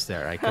hours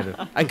there. I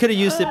could have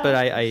used it, but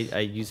I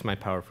used my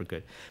power for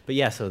good. But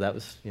yeah, so that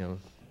was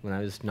when I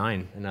was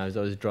 9, and I was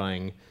always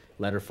drawing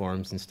letter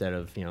forms instead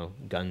of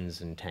guns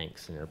and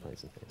tanks and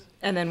airplanes and things.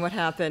 And then what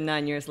happened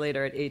 9 years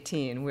later at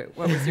 18? What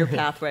was your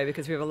pathway?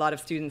 Because we have a lot of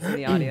students in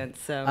the audience.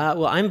 So.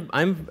 Well,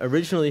 I'm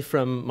originally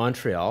from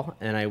Montreal,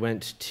 and I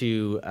went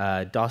to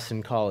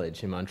Dawson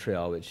College in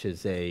Montreal, which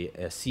is a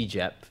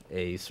CEGEP,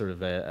 a sort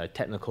of a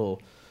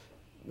technical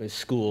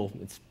school.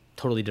 It's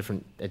totally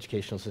different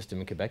educational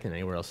system in Quebec than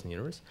anywhere else in the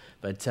universe,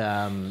 but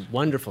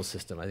wonderful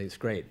system. I think it's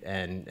great.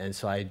 And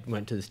so I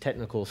went to this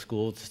technical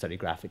school to study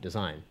graphic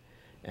design.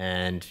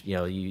 And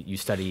you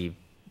study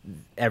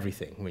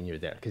everything when you're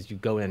there, because you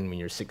go in when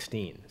you're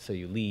 16. So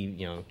you leave,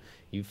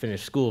 you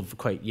finish school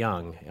quite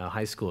young,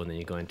 high school, and then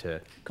you go into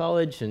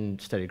college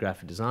and study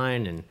graphic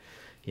design, and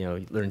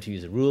learn to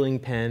use a ruling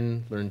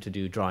pen, learn to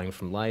do drawing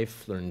from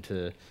life, learn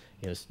to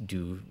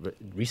do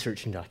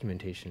research and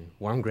documentation,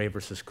 warm gray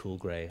versus cool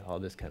gray, all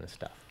this kind of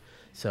stuff.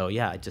 So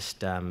yeah, I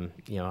just I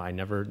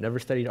never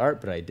studied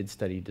art, but I did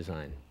study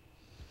design.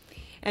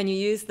 And you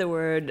used the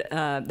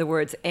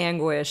words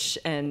anguish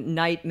and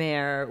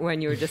nightmare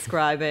when you were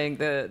describing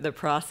the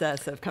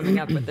process of coming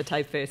up with the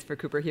typeface for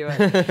Cooper Hewitt.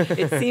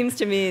 It seems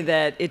to me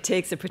that it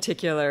takes a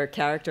particular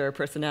character or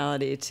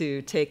personality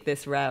to take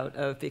this route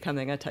of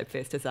becoming a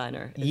typeface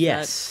designer.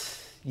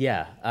 Yes.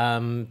 Yeah.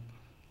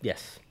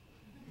 Yes.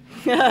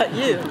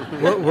 You.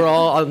 We're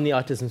all on the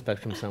autism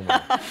spectrum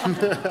somewhere.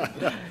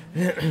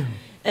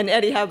 And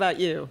Eddie, how about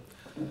you?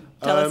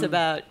 Tell us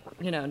about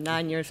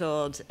 9 years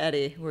old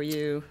Eddie. Were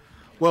you?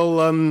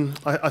 Well,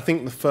 I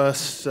think the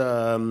first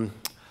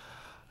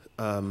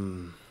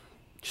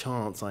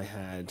chance I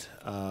had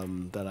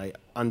that I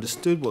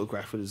understood what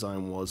graphic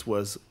design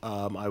was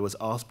I was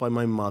asked by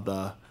my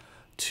mother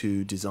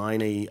to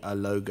design a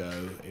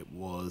logo. It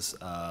was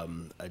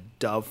a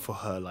dove for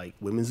her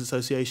women's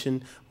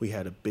association. We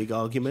had a big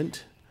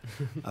argument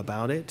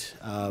about it.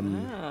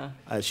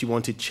 She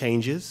wanted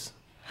changes,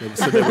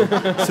 so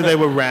there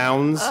were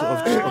rounds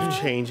of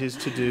changes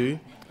to do.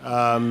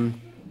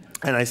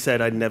 And I said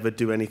I'd never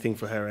do anything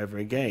for her ever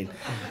again.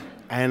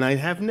 And I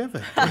have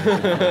never.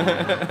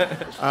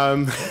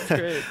 That's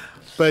great.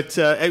 But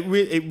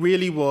it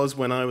really was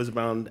when I was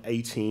around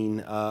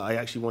 18. I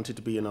actually wanted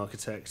to be an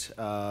architect.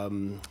 I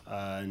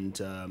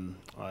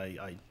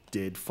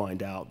did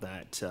find out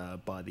that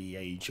by the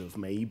age of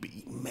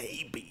maybe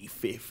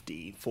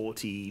 50,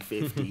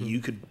 you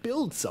could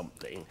build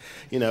something,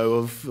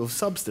 of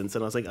substance.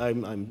 And I was like, I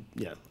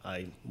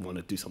want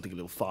to do something a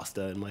little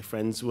faster. And my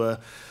friends we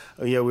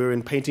were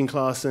in painting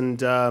class,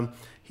 and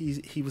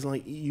he was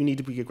like, you need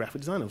to be a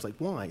graphic designer. I was like,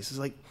 why? He says,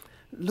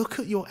 look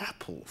at your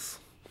apples.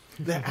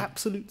 They're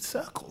absolute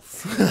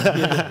circles.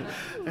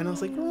 And I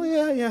was like, oh,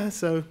 yeah.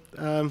 So,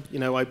 I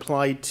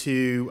applied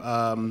to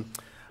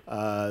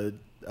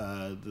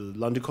the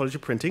London College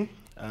of Printing,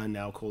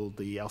 now called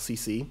the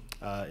LCC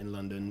in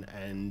London,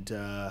 and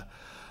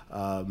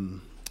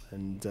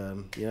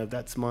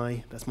that's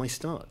my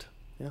start.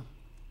 Yeah.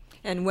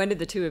 And when did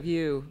the two of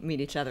you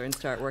meet each other and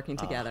start working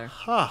together?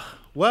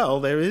 Well,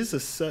 there is a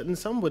certain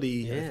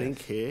somebody, I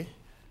think, here.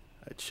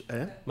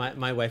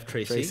 My wife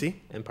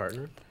Tracy and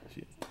partner.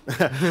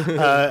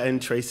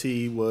 And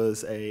Tracy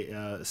was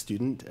a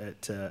student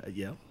at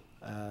Yale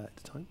at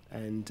the time,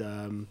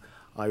 and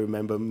I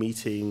remember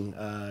meeting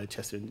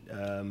Chester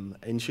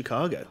in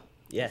Chicago.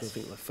 Yes. I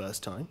think the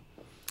first time.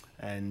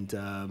 And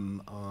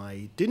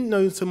I didn't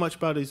know so much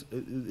about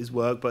his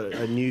work, but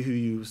I knew who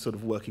you were sort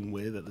of working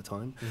with at the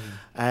time.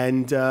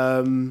 And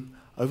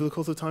over the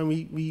course of time,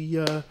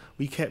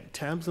 we kept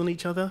tabs on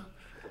each other.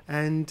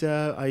 and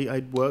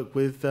I'd work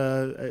with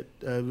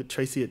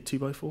Tracy at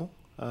 2x4,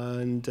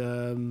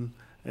 and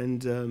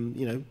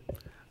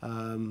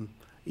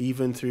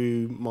even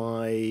through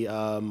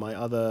my my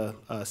other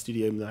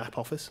studio in the app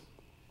office,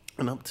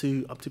 and up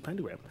to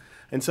Pentagram.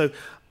 And so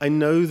I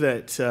know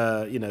that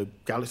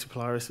Galaxy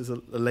Polaris is a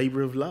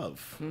labor of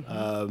love.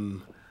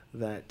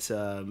 That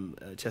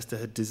Chester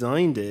had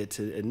designed it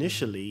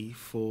initially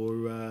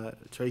for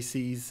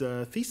Tracy's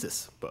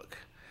thesis book.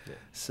 Yeah.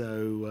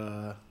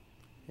 So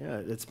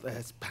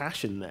it's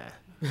passion there.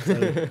 So,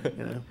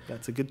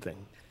 that's a good thing.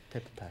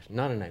 Type of passion,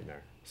 not a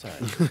nightmare. Sorry.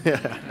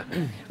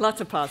 Lots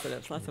of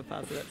positives.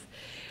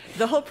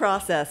 The whole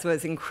process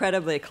was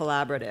incredibly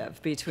collaborative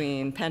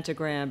between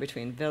Pentagram,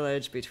 between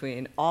Village,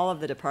 between all of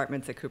the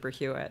departments at Cooper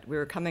Hewitt. We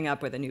were coming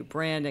up with a new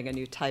branding, a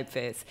new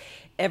typeface.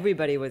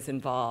 Everybody was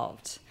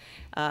involved.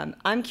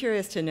 I'm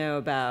curious to know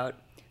about,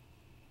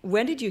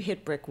 when did you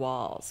hit brick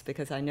walls?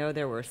 Because I know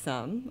there were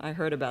some. I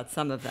heard about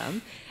some of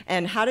them.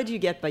 And how did you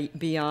get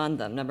beyond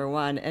them, number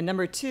one? And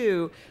number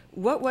two,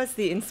 what was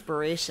the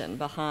inspiration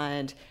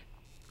behind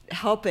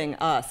helping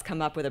us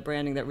come up with a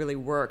branding that really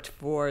worked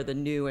for the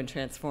new and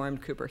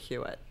transformed Cooper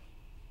Hewitt?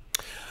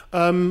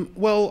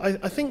 Well,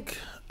 I think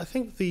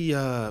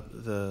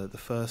the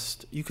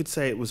first, you could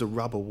say it was a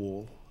rubber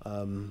wall.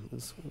 It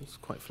was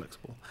quite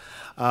flexible.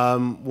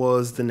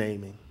 Was the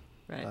naming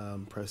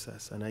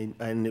process,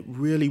 and it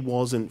really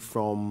wasn't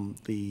from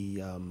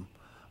the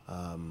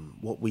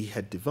what we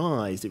had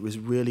devised. It was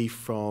really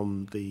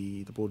from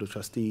the board of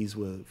trustees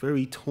were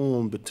very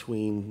torn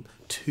between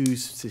two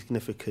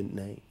significant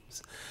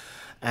names.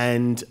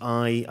 And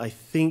I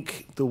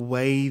think the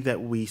way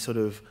that we sort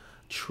of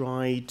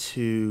try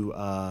to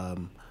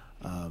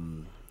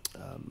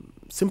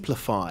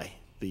simplify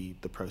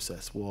the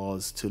process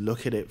was to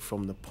look at it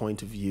from the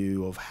point of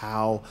view of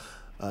how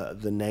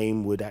the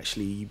name would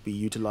actually be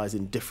utilized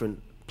in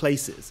different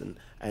places,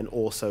 and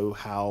also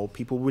how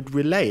people would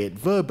relay it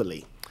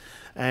verbally.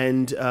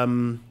 And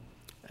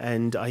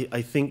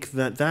I think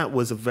that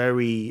was a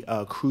very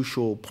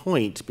crucial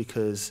point,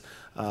 because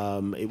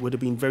it would have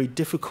been very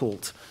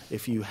difficult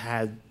if you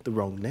had the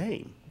wrong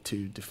name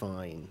to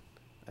define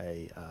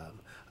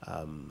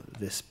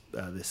this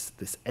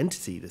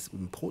entity, this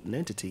important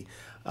entity,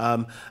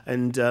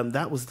 and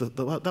that was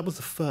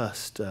the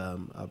first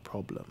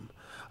problem.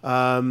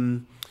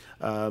 And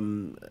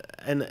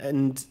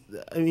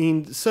I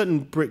mean, certain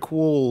brick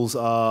walls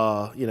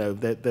are,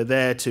 they're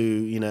there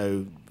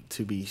to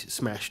be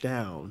smashed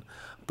down,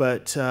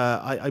 but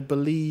I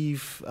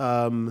believe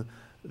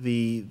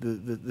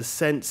the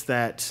sense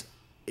that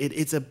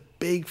it's a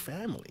big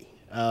family.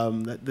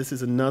 That this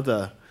is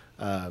another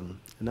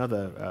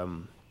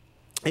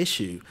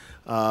issue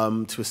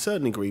to a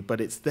certain degree, but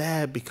it's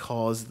there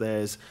because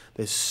there's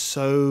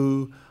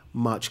so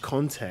much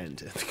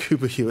content at the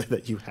Cooper Hewitt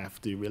that you have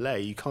to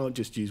relay. You can't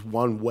just use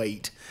one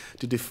weight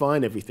to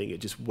define everything. It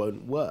just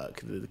won't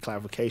work. The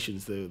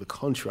clarifications, the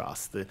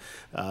contrast, the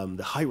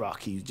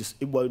hierarchy, it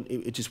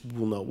just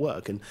will not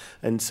work.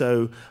 And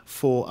so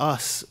for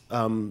us,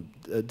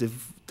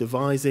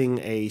 devising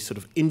a sort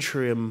of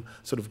interim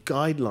sort of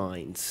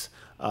guidelines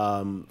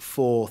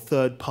for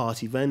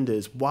third-party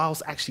vendors,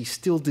 whilst actually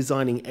still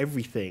designing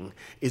everything,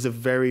 is a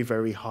very,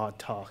 very hard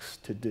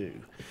task to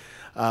do.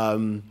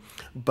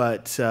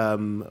 But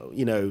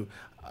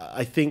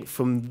I think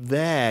from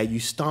there you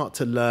start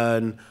to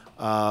learn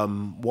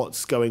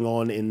what's going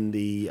on in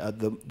the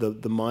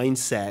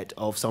mindset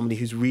of somebody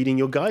who's reading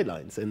your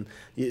guidelines. And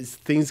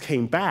things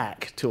came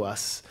back to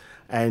us,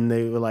 and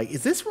they were like,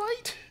 "Is this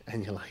right?"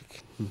 And you're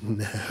like,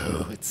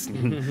 "No, it's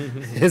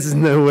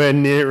nowhere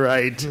near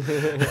right."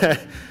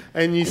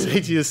 And you say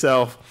to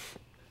yourself,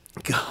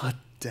 "God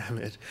damn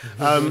it!"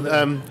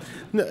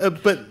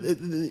 But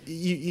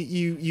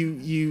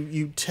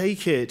you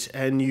take it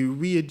and you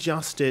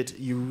readjust it.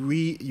 You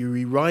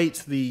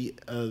rewrite the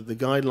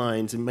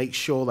guidelines and make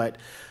sure that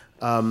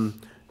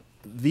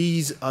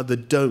these are the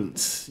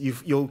don'ts.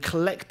 You're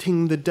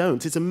collecting the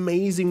don'ts. It's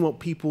amazing what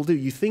people do.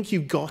 You think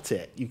you've got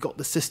it. You've got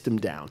the system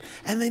down,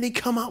 and then they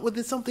come up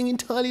with something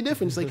entirely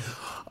different. It's like,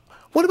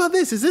 what about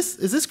this? Is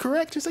this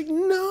correct? It's like,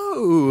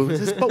 no.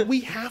 But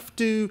we have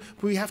to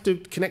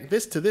connect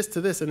this to this to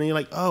this, and then you're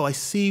like, oh, I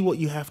see what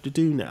you have to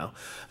do now.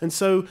 And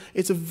so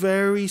it's a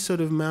very sort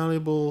of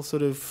malleable,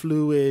 sort of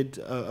fluid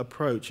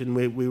approach, and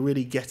we're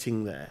really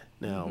getting there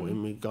now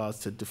in regards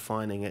to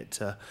defining it.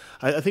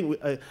 I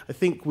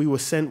think we were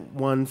sent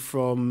one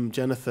from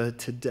Jennifer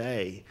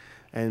today.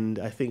 And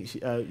I think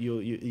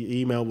your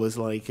email was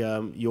like,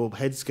 your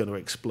head's going to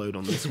explode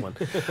on this one.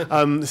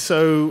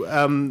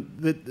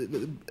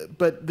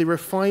 But the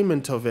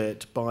refinement of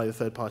it by the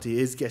third party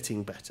is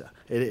getting better.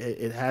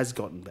 It has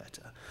gotten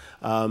better.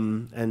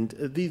 And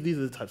these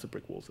are the types of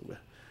brick walls that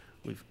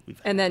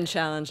And then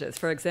challenges.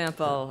 For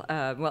example,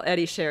 well,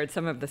 Eddie shared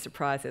some of the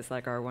surprises,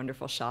 like our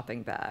wonderful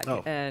shopping bag.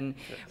 Oh, and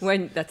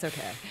yes. that's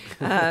okay.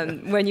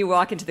 When you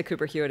walk into the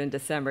Cooper Hewitt in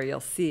December, you'll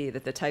see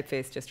that the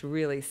typeface just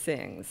really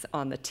sings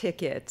on the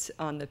ticket,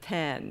 on the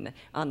pen,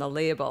 on the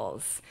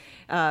labels.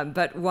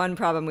 But one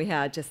problem we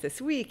had just this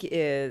week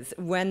is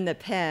when the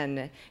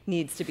pen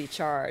needs to be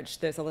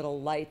charged, there's a little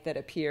light that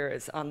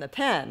appears on the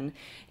pen.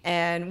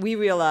 And we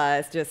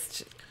realized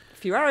just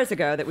few hours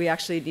ago that we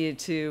actually needed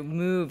to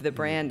move the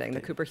branding,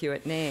 the Cooper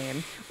Hewitt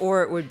name,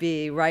 or it would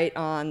be right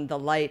on the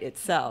light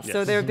itself. Yes.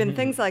 So there have been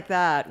things like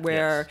that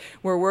where Yes.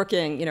 we're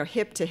working,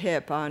 hip to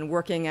hip on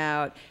working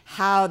out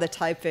how the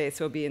typeface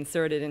will be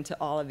inserted into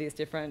all of these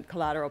different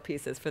collateral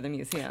pieces for the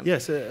museum.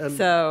 Yes.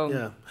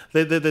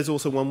 There's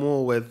also one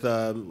more with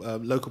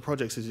local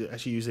projects is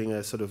actually using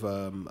a sort of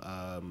a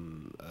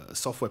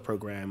software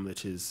program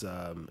which is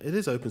it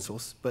is open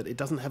source, but it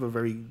doesn't have a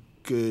very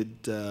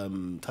good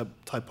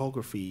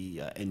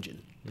typography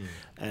engine,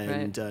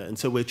 and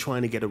so we're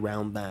trying to get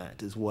around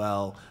that as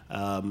well,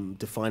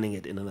 defining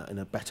it in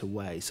a better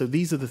way. So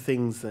these are the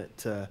things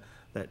that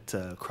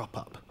crop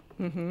up.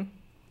 Mm-hmm.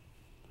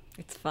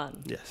 It's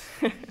fun. Yes,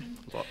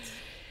 lots.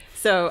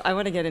 So I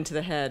want to get into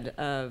the head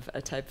of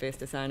a typeface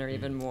designer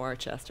even more,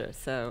 Chester.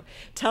 So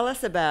tell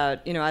us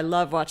about, I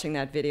love watching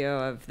that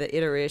video of the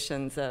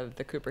iterations of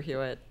the Cooper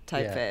Hewitt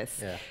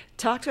typeface. Yeah.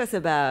 Talk to us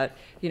about,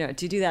 do you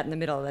do that in the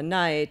middle of the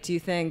night? Do you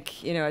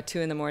think, at 2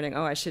 in the morning,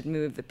 I should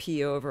move the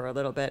P over a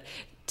little bit?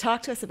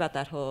 Talk to us about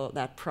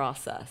that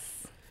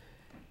process.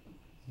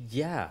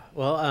 Yeah.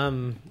 Well, I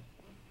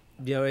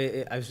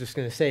was just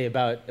going to say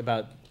about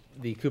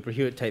the Cooper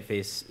Hewitt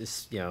typeface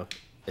is,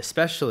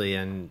 especially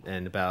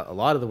and about a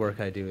lot of the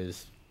work I do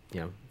is,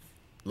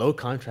 low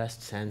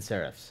contrast sans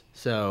serifs.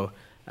 So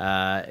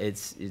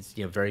it's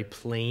very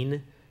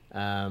plain,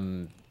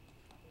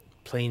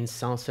 plain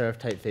sans serif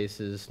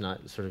typefaces,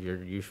 not sort of your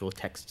usual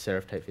text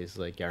serif typefaces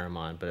like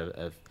Garamond, but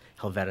of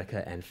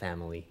Helvetica and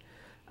family.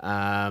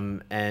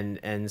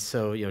 And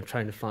so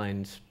trying to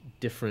find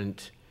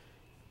different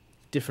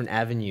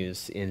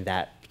avenues in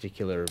that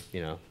particular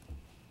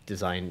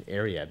design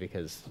area,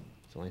 because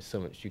there's only so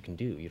much you can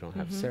do. You don't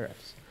have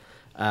serifs.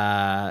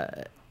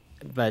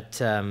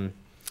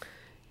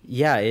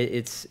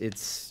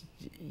 It's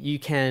you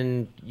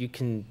can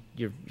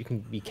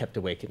be kept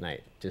awake at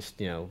night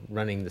just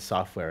running the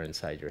software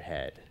inside your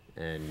head,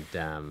 but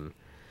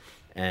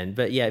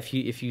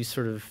if you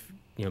sort of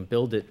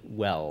build it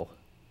well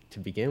to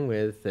begin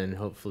with, then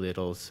hopefully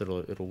it'll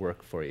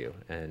work for you,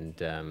 and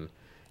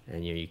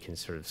you can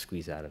sort of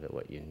squeeze out of it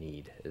what you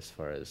need as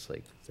far as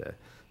like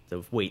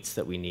the weights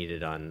that we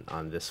needed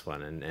on this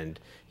one, and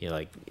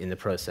like in the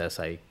process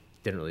I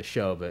didn't really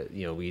show, but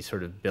we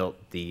sort of built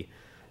the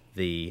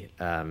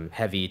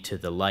heavy to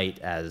the light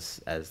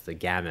as the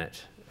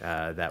gamut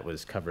that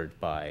was covered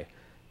by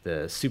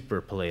the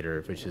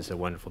Superpillator, which is a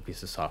wonderful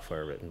piece of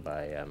software written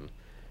by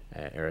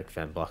Eric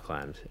van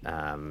Blokland,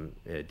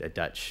 a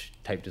Dutch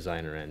type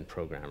designer and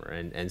programmer,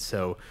 and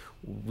so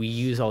we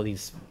use all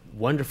these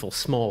wonderful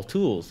small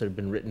tools that have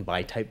been written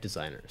by type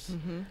designers.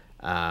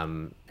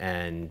 And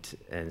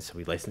so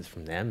we license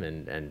from them,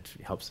 and it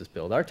helps us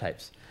build our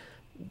types.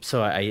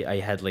 So I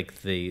had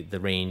like the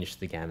range,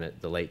 the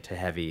gamut, the light to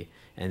heavy,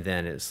 and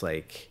then it's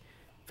like,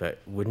 but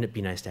wouldn't it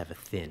be nice to have a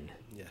thin?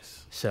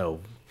 Yes. So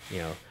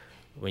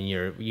when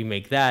you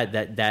make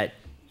that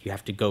you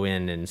have to go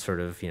in and sort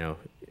of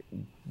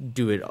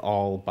do it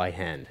all by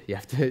hand. You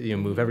have to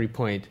move every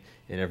point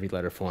in every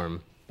letter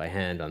form by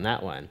hand on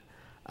that one,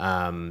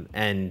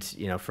 and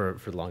for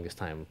the longest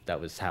time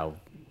that was how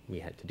we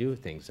had to do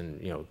things,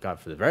 and God,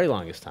 for the very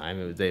longest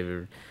time they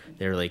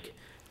were like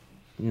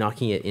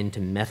knocking it into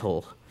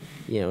metal,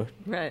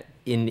 Right.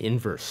 in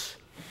inverse,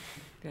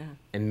 Yeah.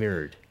 and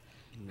mirrored.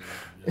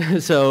 Yeah.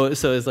 so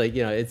it's like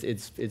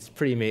it's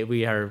pretty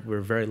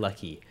we're very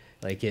lucky.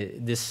 Like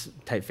this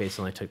typeface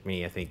only took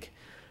me I think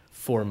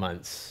 4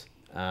 months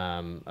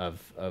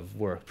of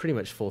work, pretty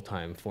much full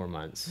time 4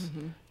 months.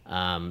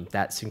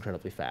 That's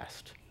incredibly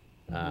fast.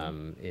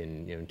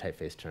 In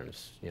typeface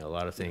terms, a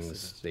lot of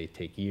things they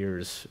take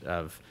years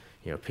of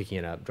picking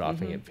it up,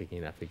 dropping it, picking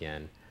it up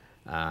again.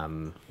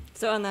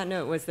 So on that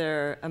note, was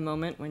there a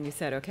moment when you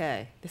said,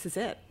 "Okay, this is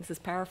it. This is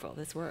powerful.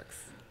 This works.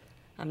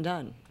 I'm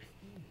done"?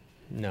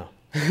 No,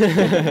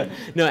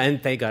 no,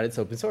 and thank God it's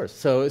open source.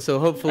 So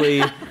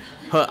hopefully,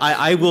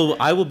 I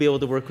will be able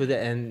to work with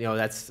it. And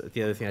that's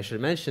the other thing I should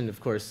have mentioned.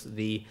 Of course,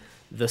 the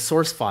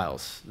source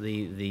files,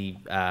 the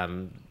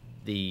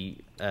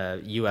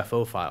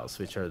UFO files,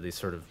 which are the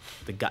sort of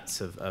the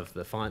guts of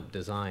the font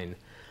design,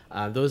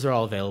 those are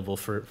all available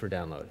for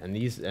download, and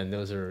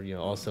those are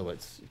also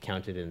what's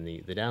counted in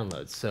the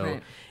downloads. So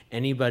right.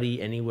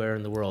 Anybody anywhere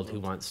in the world who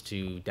wants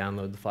to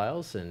download the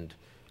files and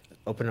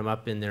open them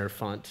up in their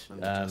font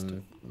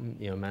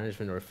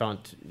management or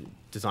font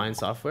design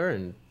software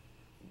and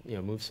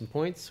move some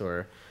points,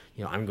 or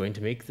I'm going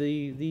to make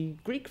the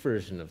Greek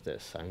version of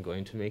this. I'm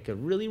going to make a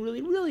really,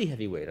 really, really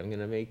heavyweight. I'm going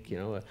to make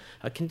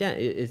a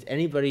condensed.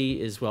 Anybody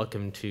is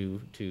welcome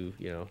to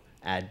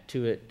add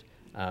to it.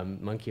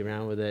 monkey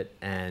around with it,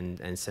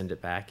 and send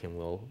it back, and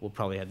we'll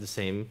probably have the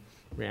same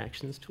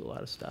reactions to a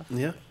lot of stuff.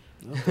 Yeah.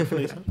 Oh,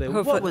 definitely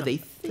so. What were they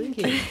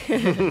thinking?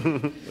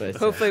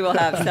 Hopefully we'll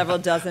have several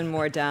dozen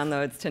more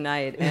downloads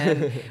tonight,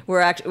 and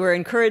we're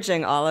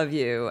encouraging all of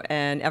you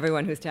and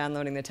everyone who's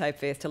downloading the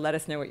typeface to let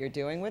us know what you're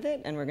doing with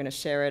it, and we're going to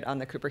share it on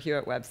the Cooper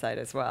Hewitt website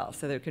as well,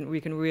 so that we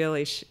can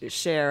really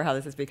share how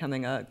this is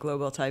becoming a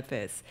global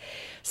typeface.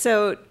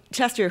 So,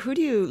 Chester, who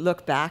do you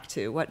look back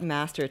to? What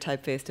master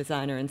typeface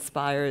designer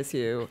inspires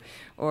you,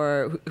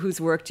 or whose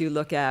work do you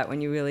look at when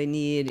you really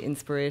need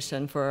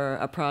inspiration for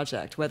a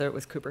project, whether it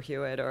was Cooper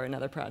Hewitt or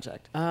another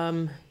project?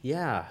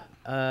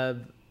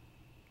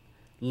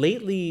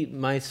 Lately,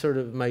 my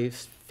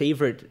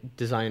favorite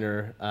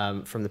designer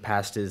from the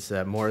past is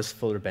Morris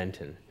Fuller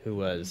Benton, who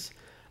was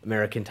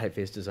American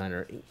typeface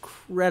designer,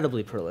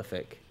 incredibly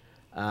prolific.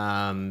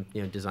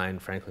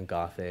 Designed Franklin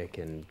Gothic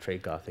and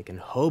Trade Gothic and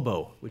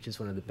Hobo, which is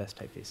one of the best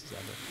typefaces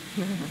ever.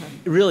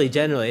 Really,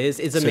 generally, it's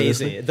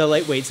amazing. Seriously? The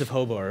lightweights of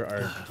Hobo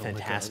are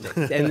fantastic.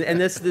 And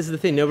this is the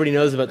thing, nobody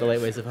knows about the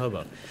lightweights of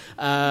Hobo.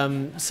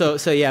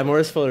 So yeah,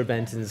 Morris Fuller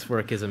Benton's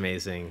work is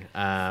amazing.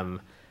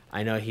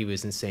 I know he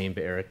was insane,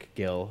 but Eric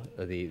Gill,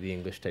 the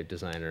English type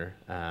designer,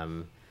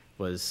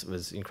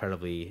 was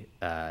incredibly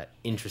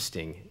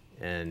interesting,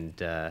 and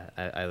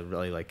I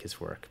really like his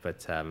work.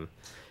 But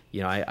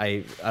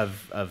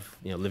of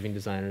living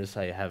designers,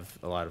 I have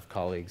a lot of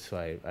colleagues who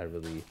I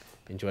really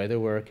enjoy their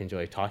work,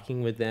 enjoy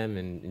talking with them,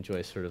 and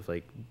enjoy sort of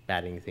like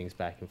batting things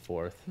back and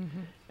forth.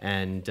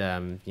 And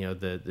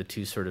the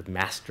two sort of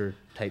master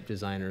type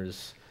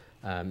designers,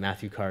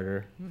 Matthew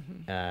Carter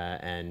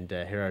and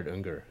Gerhard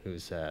Unger,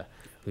 who's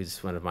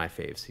one of my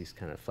faves. He's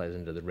kind of flies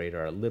under the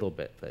radar a little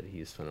bit, but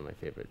he's one of my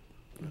favorite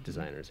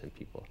designers and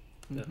people.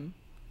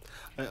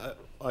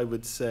 I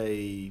would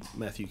say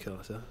Matthew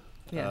Carter.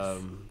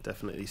 Yes.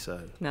 Definitely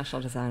so.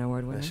 National Design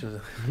Award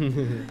winner.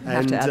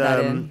 Have to add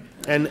that in.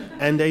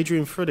 And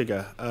Adrian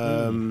Frutiger.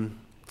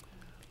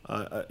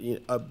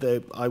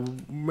 I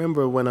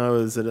remember when I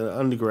was at an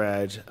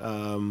undergrad,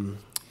 for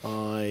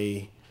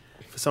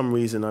some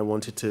reason I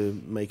wanted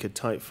to make a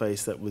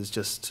typeface that was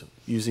just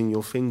using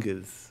your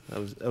fingers. I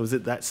was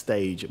at that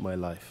stage of my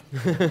life,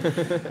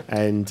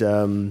 and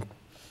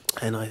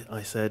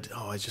I said,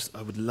 I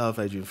would love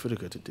Adrian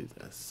Frutiger to do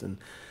this,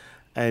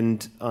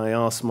 and I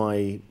asked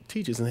my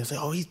teachers, and they say,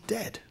 he's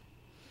dead.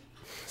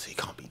 So he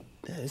can't be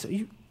dead. So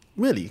you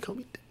can't be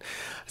dead.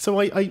 So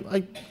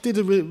I did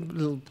a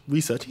little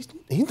research.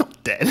 He's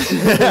not dead.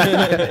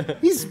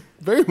 He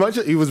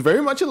was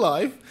very much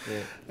alive.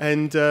 Yeah.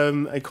 And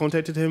I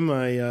contacted him.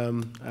 I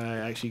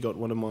actually got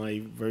one of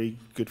my very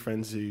good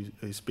friends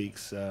who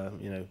speaks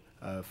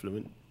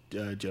fluent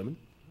German,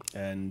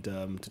 and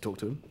to talk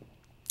to him.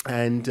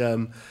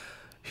 And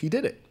he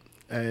did it.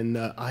 And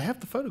I have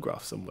the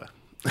photograph somewhere.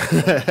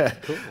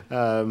 Cool.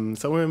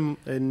 Somewhere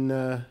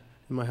in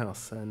my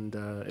house, and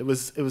it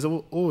was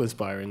all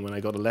inspiring when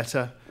I got a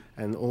letter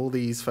and all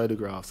these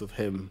photographs of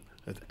him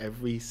with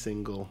every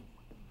single.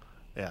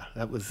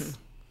 That was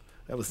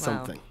wow.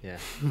 Something. Yeah.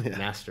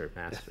 Master.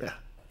 Yeah.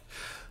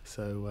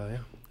 So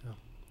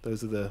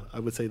I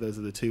would say those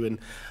are the two,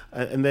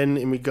 and then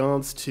in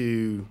regards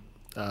to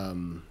I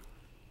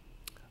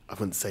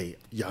wouldn't say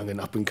young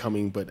and up and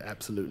coming, but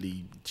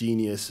absolutely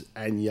genius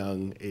and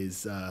young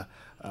is.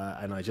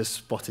 And I just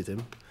spotted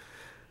him,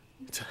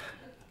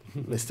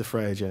 Mr.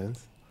 Freya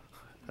Jones.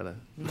 Hello.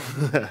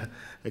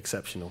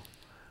 Exceptional,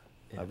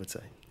 I would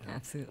say. Yeah.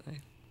 Absolutely.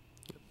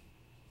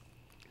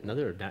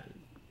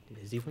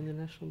 Has he won the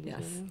national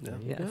design?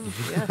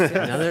 Yes.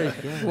 Another,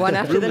 one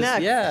after the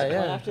next. Yeah.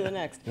 One after the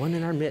next. One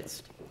in our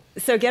midst.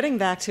 So getting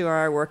back to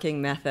our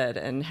working method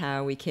and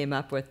how we came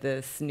up with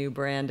this new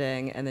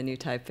branding and the new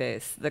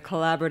typeface, the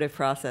collaborative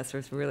process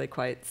was really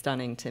quite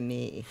stunning to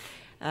me.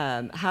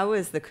 How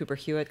is the Cooper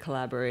Hewitt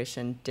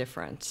collaboration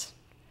different?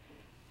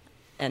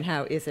 And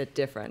how is it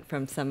different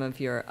from some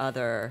of your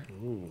other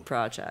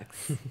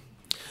projects?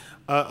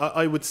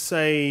 I would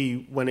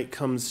say when it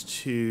comes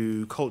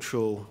to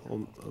cultural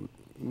or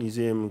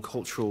museum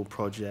cultural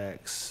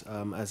projects,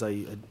 as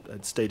I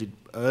had stated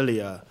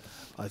earlier,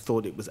 I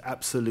thought it was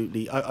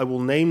absolutely... I will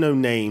name no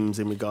names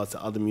in regards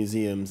to other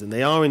museums, and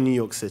they are in New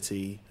York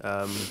City.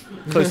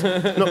 Close,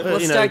 we'll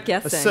start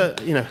guessing.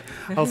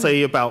 I'll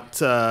say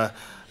about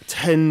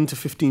 10 to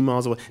 15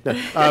 miles away. No,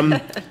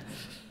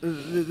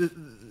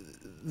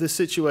 the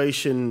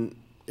situation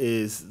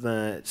is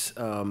that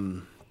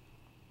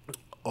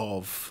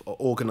of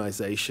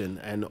organization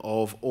and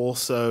of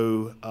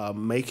also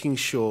making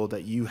sure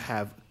that you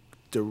have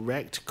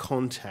direct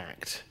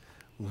contact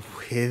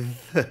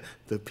with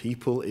the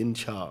people in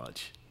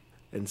charge.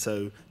 And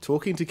so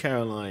talking to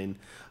Caroline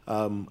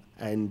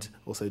and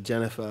also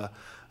Jennifer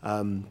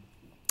and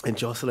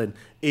Jocelyn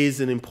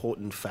is an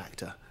important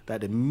factor.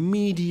 That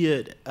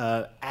immediate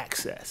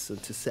access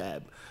to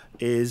Seb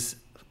is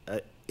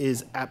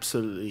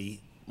absolutely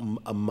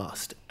a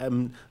must.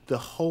 The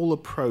whole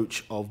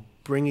approach of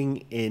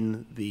bringing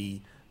in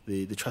the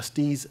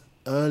trustees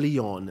early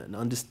on and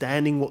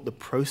understanding what the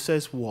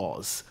process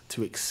was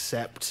to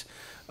accept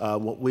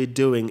what we're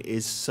doing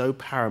is so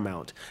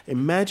paramount.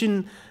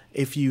 Imagine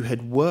if you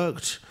had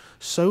worked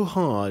so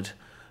hard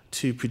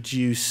to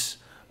produce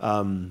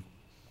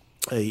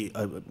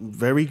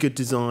very good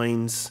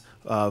designs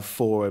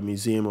for a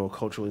museum or a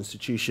cultural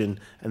institution,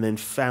 and then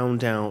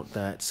found out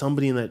that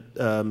somebody in that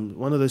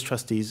one of those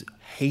trustees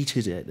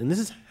hated it, and this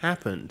has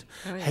happened,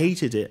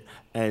 hated it,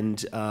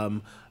 and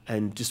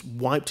just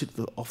wiped it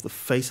off the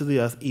face of the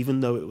earth,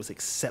 even though it was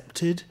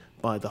accepted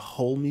by the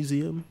whole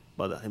museum,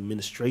 by the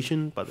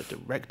administration, by the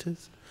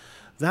directors.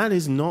 That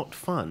is not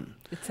fun.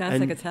 It sounds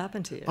like it's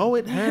happened to you. Oh,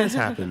 it has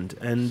happened,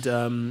 and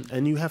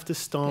you have to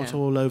start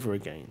all over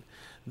again.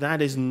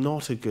 That is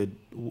not a good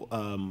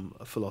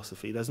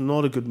philosophy. That's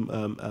not a good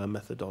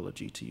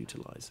methodology to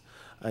utilize.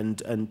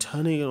 And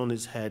turning it on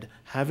its head,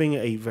 having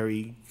a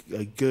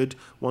good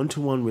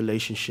one-to-one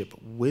relationship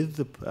with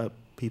the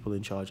people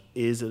in charge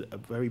is a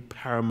very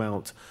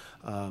paramount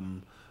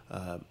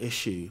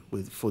issue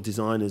for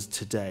designers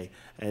today.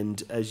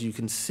 And as you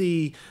can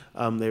see,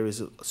 there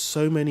is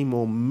so many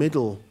more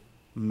middle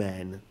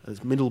men,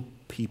 as middle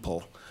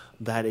people,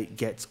 that it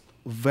gets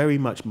very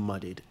much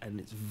muddied,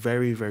 and it's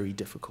very, very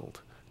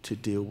difficult to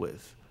deal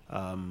with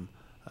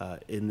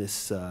in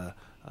this day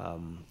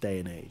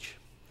and age.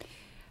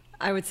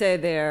 I would say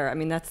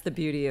that's the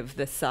beauty of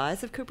the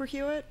size of Cooper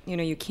Hewitt.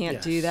 You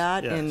can't do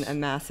that in a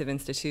massive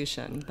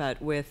institution,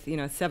 but with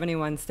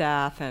 71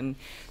 staff and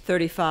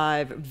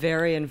 35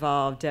 very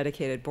involved,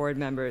 dedicated board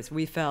members,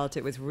 we felt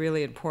it was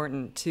really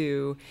important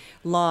to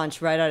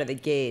launch right out of the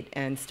gate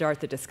and start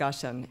the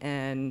discussion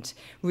and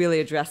really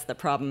address the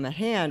problem at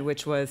hand,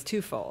 which was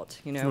twofold.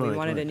 We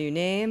wanted a new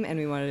name, and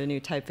we wanted a new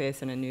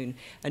typeface and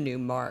a new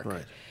mark.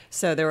 Right.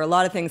 So there were a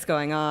lot of things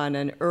going on,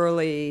 and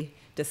early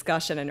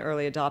discussion and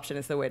early adoption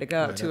is the way to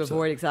go to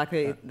avoid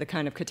exactly the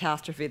kind of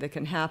catastrophe that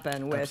can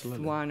happen with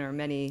one or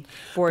many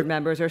board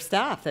members or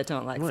staff that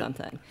don't like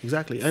something.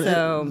 Exactly.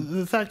 And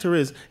the factor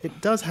is, it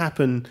does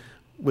happen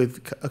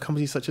with a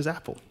company such as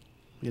Apple.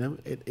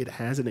 It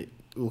has, and it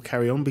will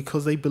carry on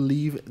because they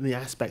believe in the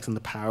aspects and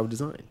the power of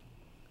design.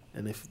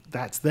 And if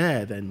that's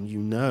there, then you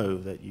know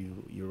that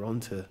you're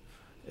onto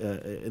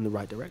in the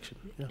right direction.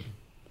 Yeah.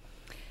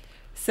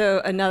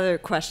 So another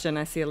question,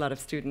 I see a lot of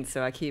students,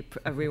 so I keep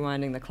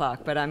rewinding the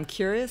clock, but I'm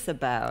curious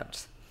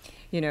about,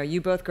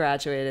 you both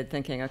graduated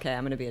thinking, okay,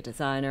 I'm going to be a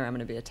designer, I'm going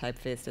to be a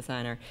typeface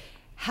designer.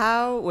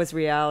 How was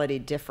reality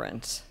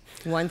different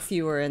once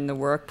you were in the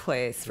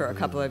workplace for a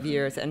couple of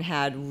years and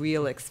had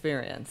real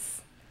experience?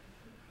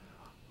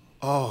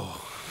 Okay.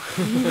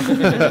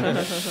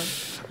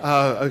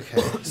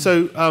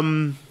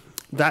 So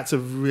that's a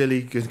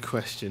really good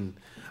question.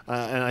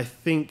 And I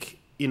think,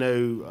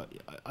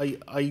 I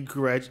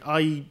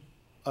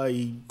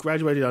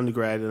graduated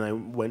undergrad, and I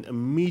went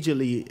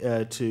immediately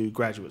to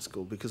graduate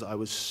school because I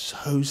was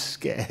so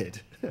scared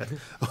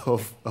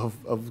of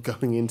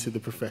going into the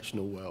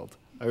professional world.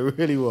 I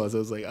really was. I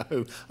was like,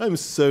 oh, I'm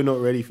so not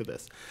ready for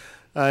this.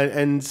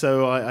 And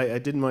so I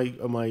did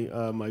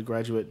my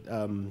graduate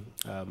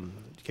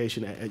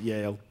education at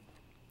Yale,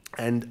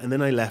 and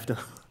then I left.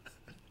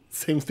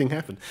 Same thing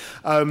happened.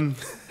 You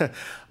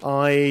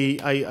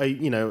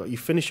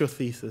finish your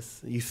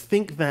thesis. You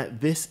think that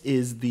this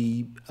is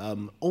the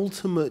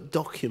ultimate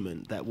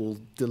document that will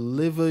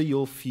deliver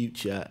your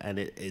future, and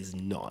it is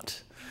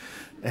not.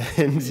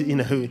 And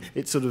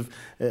it's sort of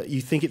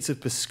you think it's a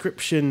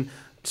prescription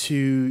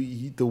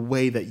to the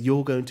way that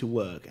you're going to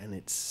work, and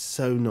it's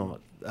so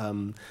not.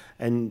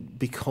 And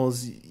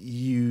because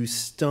you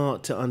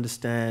start to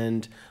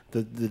understand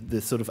the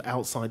sort of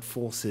outside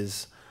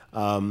forces.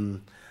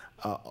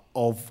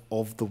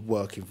 Of the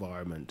work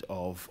environment,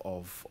 of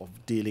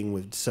dealing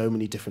with so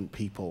many different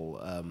people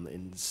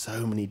in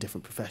so many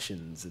different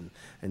professions,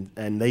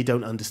 and they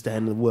don't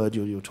understand the word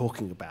you're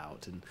talking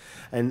about,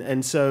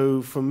 and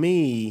so for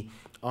me,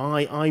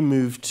 I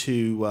moved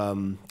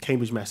to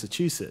Cambridge,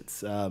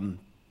 Massachusetts.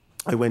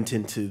 I went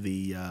into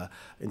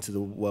the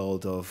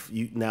world of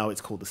now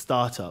it's called the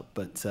startup,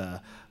 but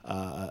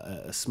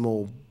a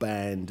small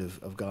band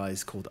of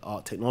guys called the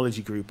Art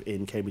Technology Group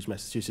in Cambridge,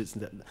 Massachusetts,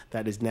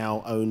 that is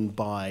now owned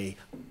by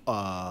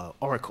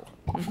Oracle.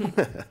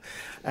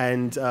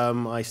 And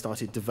I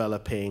started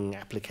developing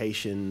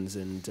applications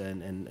and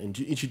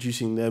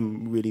introducing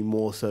them really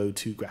more so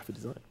to graphic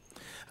design.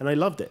 And I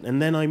loved it.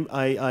 And then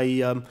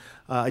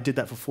I did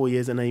that for 4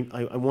 years, and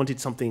I wanted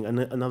something,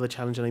 another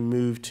challenge, and I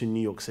moved to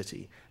New York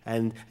City.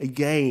 And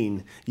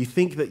again, you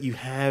think that you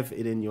have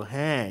it in your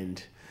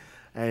hand,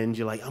 and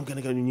you're like, I'm going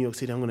to go to New York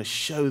City, I'm going to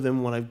show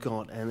them what I've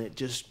got. And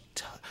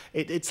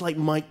it's like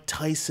Mike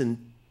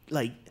Tyson,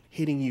 like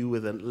hitting you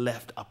with a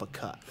left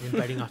uppercut. And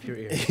biting off your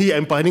ear. Yeah,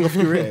 and biting off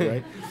your ear,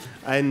 right?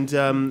 And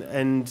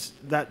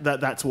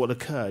that's what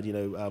occurred,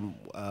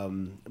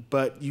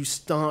 but you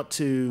start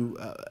to,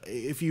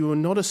 if you are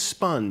not a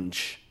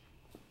sponge,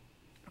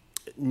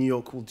 New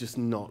York will just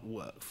not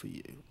work for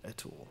you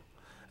at all.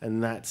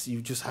 And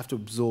you just have to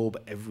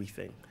absorb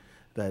everything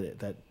that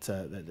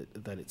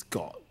it's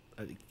got,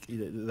 that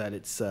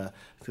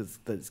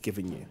it's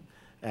given you,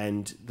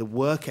 and the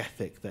work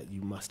ethic that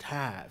you must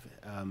have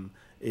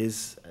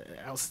is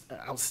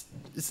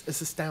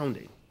it's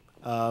astounding,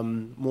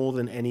 more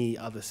than any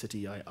other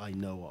city I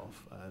know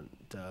of,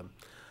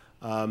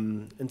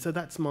 and so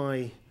that's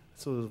my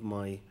sort of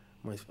my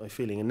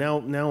feeling. And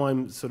now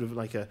I'm sort of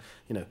like a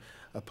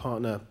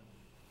partner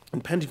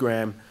in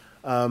Pentagram.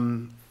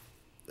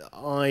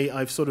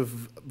 I've sort of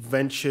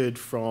ventured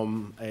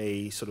from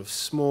a sort of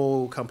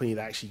small company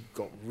that actually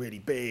got really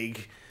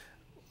big,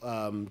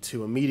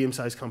 to a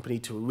medium-sized company,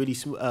 to a really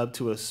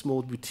to a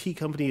small boutique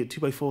company at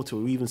 2x4, to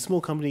an even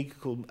small company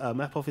called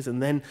Map Office.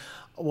 And then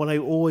what I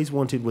always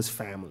wanted was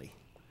family,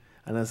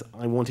 and as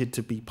I wanted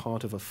to be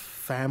part of a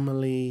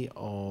family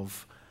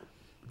of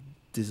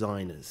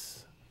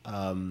designers,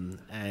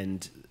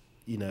 and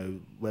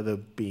whether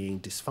being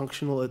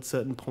dysfunctional at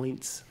certain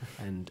points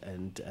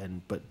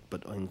but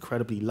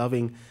incredibly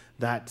loving,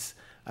 that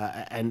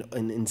and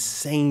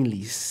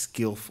insanely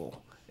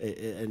skillful,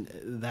 and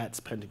that's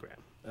Pentagram.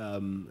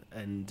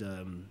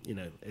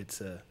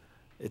 It's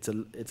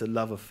a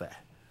love affair.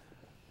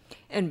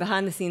 And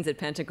behind the scenes at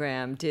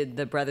Pentagram, did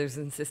the brothers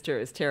and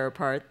sisters tear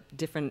apart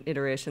different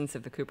iterations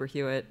of the Cooper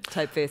Hewitt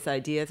typeface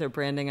ideas or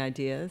branding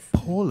ideas?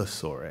 Paula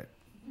saw it.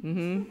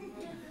 Mm-hmm.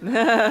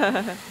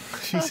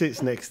 She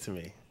sits next to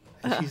me,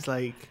 and she's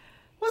like,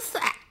 "What's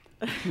that?"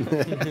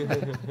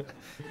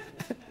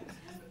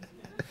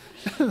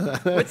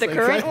 With the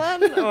current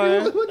one?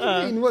 Or? What do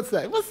you mean? What's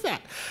that? What's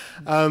that?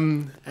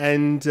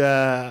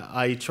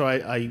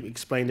 I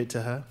explained it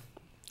to her,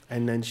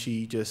 and then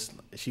she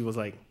was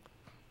like,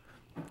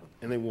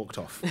 and then walked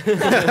off.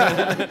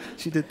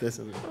 She did this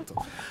and then walked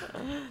off.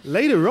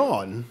 Later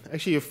on,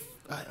 actually, it's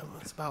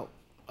about,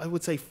 I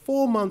would say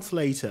 4 months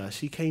later,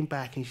 she came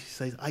back and she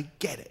says, "I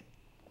get it."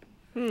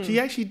 She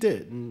actually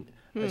did, and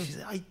she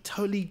said, "I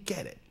totally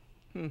get it."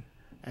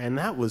 And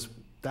that was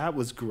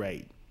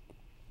great.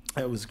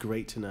 That was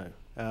great to know.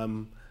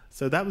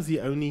 So that was the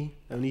only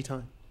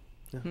time.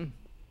 Yeah.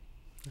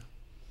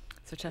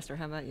 So Chester,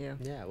 how about you?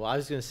 Yeah, well, I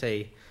was going to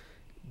say,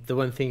 the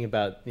one thing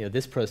about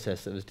this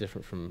process that was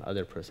different from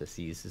other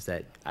processes is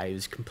that I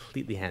was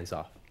completely hands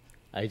off.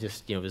 I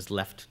just was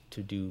left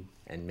to do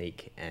and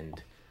make,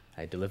 and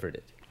I delivered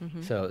it. I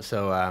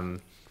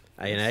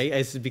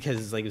because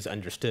it's like it was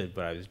understood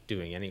what I was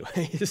doing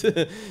anyways.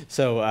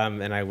 So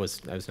and I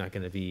was not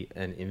going to be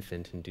an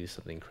infant and do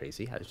something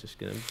crazy. I was just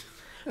going to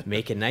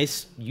make a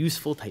nice,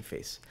 useful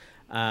typeface.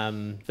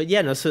 But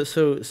yeah, no.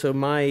 So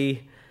my,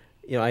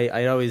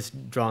 I'd always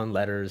drawn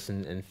letters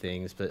and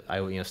things, but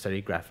I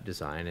studied graphic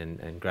design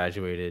and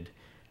graduated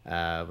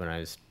when I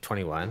was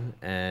 21,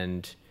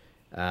 and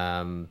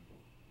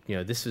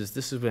this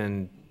was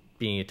when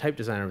being a type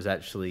designer was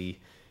actually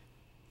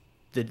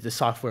the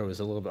software was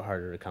a little bit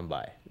harder to come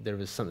by. There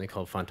was something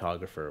called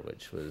Fontographer,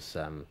 which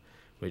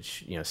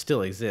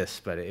still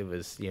exists, but it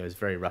was it was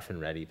very rough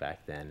and ready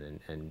back then,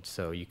 and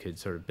so you could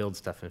sort of build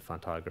stuff in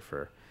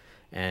Fontographer,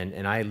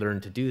 and I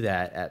learned to do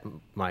that at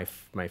my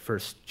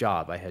first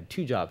job. I had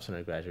 2 jobs when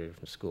I graduated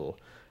from school.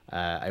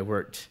 I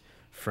worked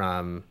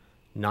from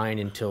 9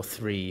 until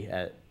 3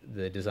 at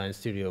the design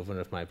studio of one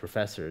of my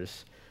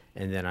professors,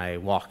 and then I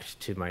walked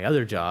to my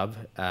other job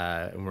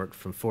and worked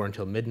from 4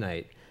 until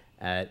midnight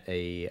at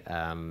a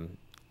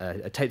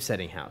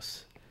typesetting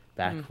house,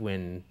 back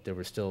when there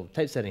were still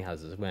typesetting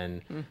houses,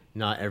 when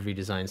not every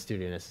design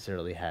studio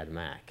necessarily had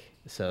Mac.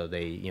 So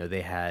they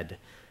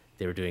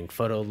were doing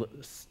photo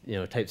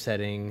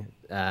typesetting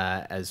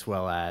as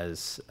well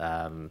as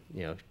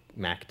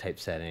Mac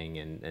typesetting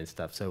and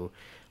stuff. So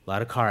a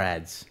lot of car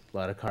ads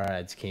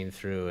came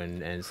through,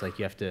 and it's like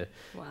you have to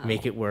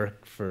make it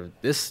work for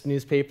this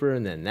newspaper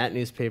and then that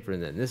newspaper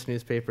and then this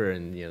newspaper,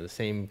 and the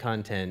same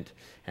content,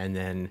 and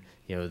then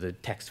the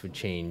text would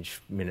change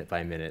minute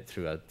by minute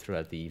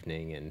throughout the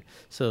evening. And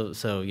so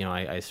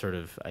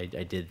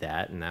I did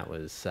that, and that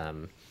was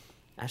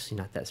actually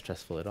not that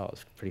stressful at all. It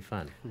was pretty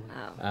fun.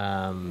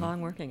 Wow.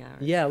 Long working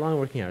hours. Yeah, long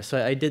working hours.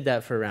 So I did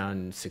that for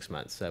around 6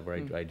 months,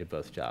 where I did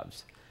both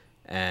jobs.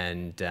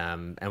 And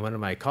one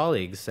of my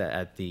colleagues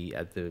at the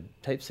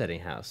typesetting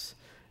house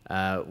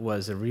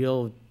was a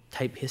real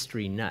type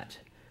history nut.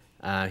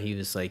 He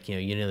was like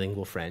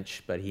unilingual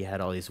French, but he had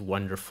all these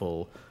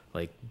wonderful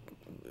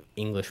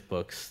English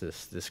books.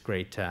 This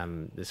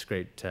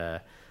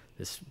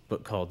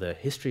book called The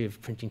History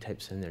of Printing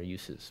Types and Their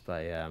Uses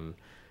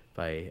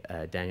by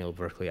Daniel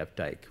Berkeley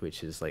Updike,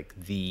 which is like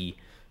the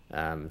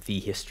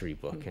history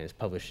book, and it's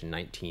published in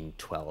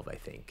 1912, I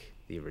think.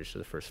 The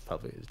first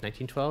public is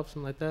 1912,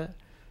 something like that.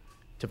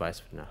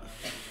 Tobias, no.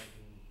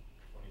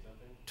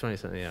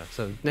 20-something, yeah.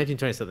 So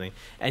 1920-something,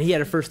 and he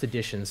had a first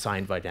edition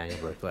signed by Daniel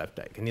Berkeley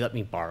Updike, and he let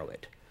me borrow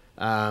it.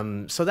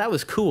 So that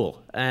was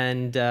cool,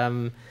 and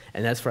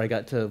that's where I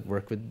got to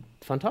work with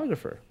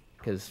Fontographer,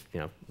 because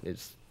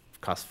it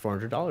cost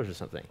 $400 or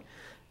something.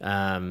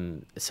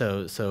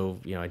 So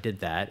I did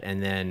that,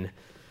 and then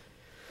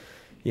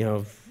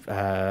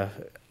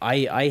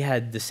I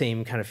had the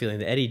same kind of feeling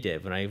that Eddie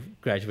did when I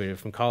graduated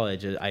from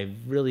college. I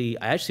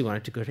actually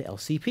wanted to go to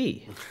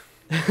LCP,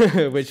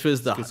 which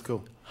was the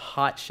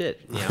hot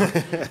shit.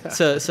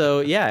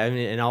 So yeah, I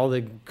mean, and all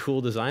the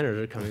cool designers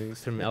are coming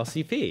from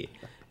LCP,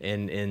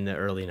 in the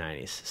early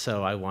 90s.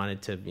 So I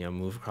wanted to,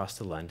 move across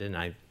to London.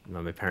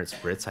 My parents are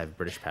Brits. I have a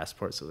British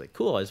passport, so I was like,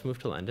 cool, I just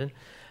moved to London.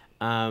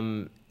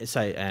 So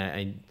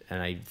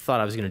I thought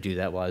I was going to do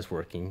that while I was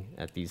working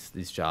at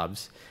these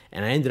jobs,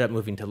 and I ended up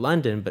moving to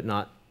London, but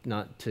not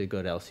to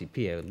go to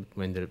LCP.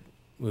 I ended up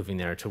moving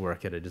there to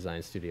work at a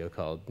design studio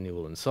called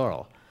Newell and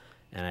Sorrell,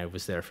 and I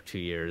was there for 2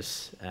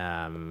 years.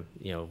 One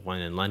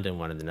in London,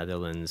 one in the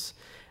Netherlands.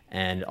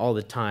 And all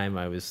the time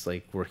I was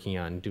like working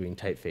on doing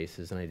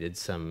typefaces, and I did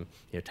some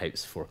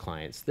types for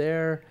clients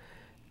there,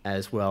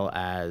 as well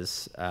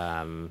as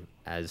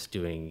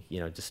doing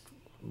just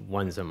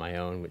ones on my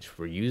own, which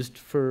were used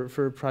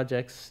for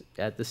projects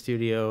at the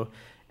studio,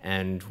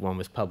 and one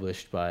was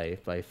published by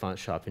Font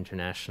Shop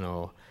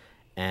International,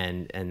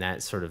 and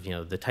that sort of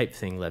the type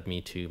thing led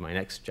me to my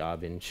next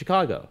job in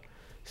Chicago.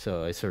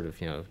 So I sort of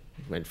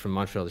went from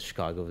Montreal to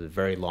Chicago with a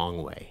very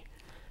long way.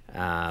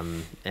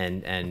 And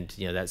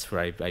that's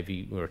where I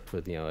worked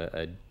with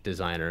a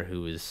designer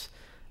who was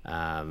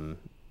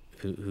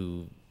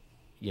who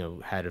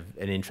had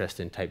an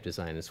interest in type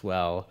design as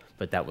well,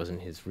 but that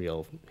wasn't his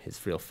real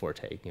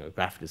forte.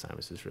 Graphic design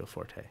was his real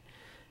forte,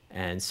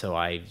 and so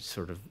I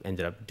sort of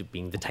ended up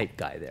being the type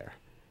guy there,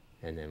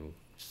 and then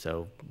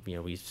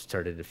we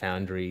started a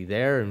foundry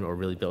there or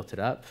really built it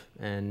up,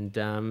 and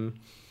then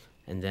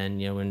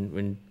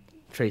when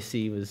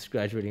Tracy was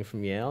graduating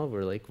from Yale,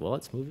 we're like, well,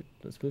 let's move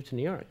to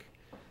New York.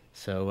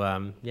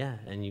 So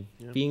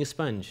being a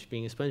sponge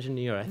in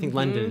New York. I think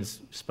London's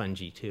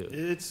spongy too.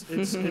 It's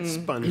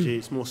spongy.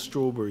 It's more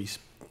strawberry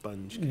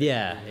sponge.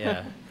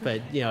 Yeah.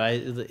 But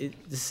it's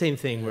the same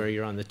thing where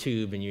you're on the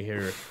tube and you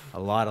hear a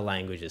lot of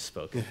languages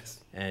spoken. Yes.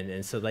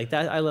 And so like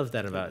that, I love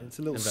that about. It's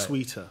a little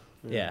sweeter.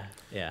 Yeah.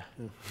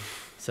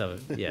 So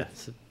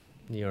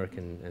New York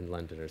and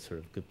London are sort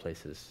of good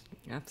places.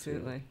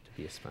 Absolutely. To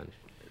be a sponge.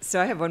 So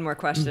I have one more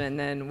question, and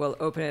then we'll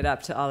open it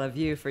up to all of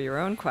you for your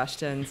own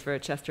questions for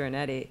Chester and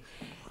Eddie.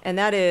 And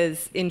that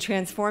is, in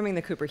transforming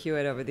the Cooper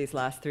Hewitt over these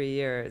last 3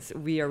 years,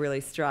 we are really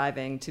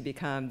striving to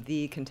become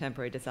the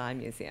contemporary design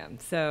museum.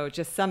 So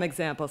just some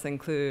examples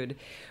include,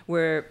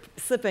 we're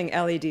slipping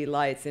LED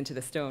lights into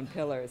the stone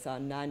pillars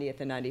on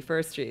 90th and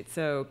 91st Street.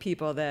 So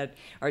people that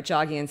are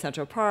jogging in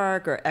Central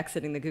Park or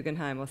exiting the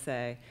Guggenheim will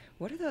say,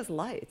 what are those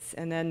lights?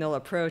 And then they'll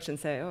approach and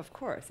say, oh, of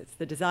course, it's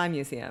the Design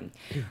Museum.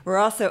 We're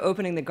also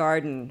opening the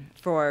garden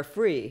for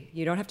free.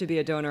 You don't have to be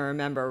a donor or a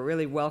member. We're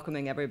really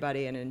welcoming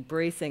everybody and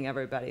embracing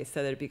everybody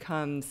so that it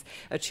becomes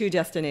a true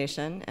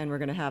destination. And we're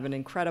going to have an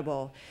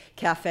incredible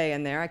cafe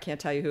in there. I can't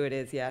tell you who it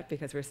is yet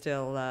because we're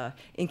still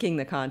inking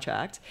the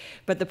contract.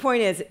 But the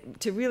point is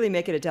to really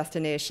make it a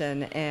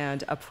destination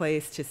and a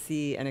place to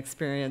see and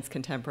experience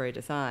contemporary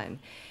design.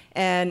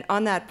 And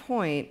on that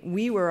point,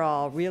 we were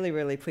all really,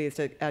 really pleased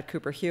at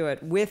Cooper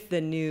Hewitt with the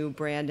new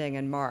branding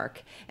and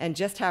mark and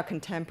just how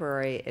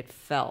contemporary it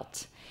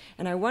felt.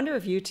 And I wonder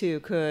if you two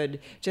could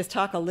just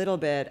talk a little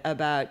bit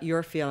about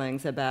your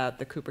feelings about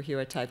the Cooper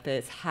Hewitt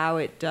typeface, how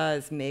it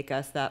does make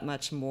us that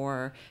much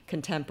more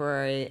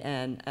contemporary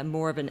and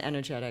more of an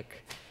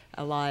energetic,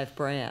 alive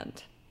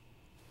brand.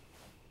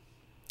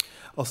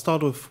 I'll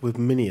start off with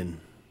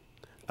Minion.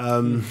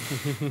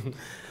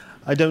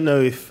 I don't know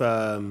if,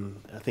 I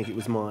think it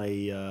was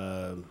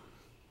my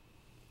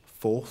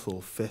fourth or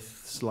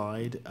fifth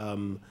slide,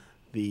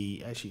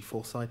 actually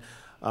fourth slide.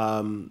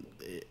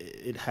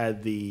 It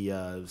had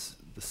the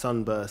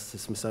sunburst, the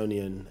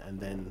Smithsonian,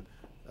 and then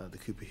the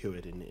Cooper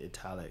Hewitt in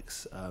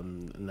italics,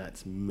 and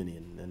that's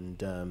Minion.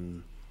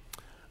 And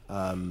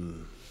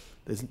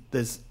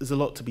there's a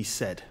lot to be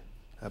said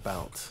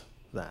about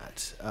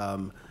that.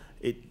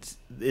 It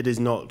is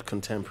not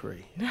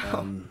contemporary.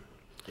 No.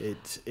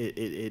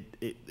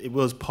 It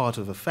was part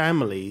of a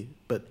family,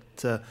 but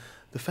the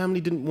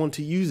family didn't want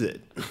to use it.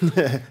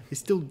 They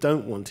still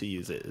don't want to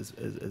use it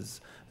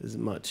as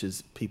much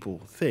as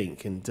people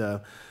think, and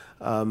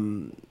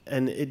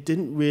it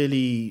didn't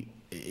really.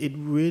 It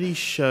really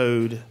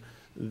showed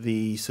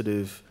the sort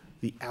of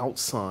the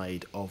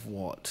outside of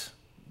what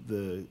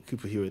the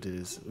Cooper Hewitt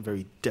is.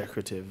 Very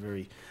decorative,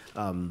 very.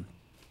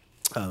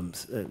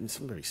 It's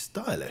very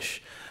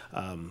stylish,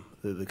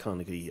 the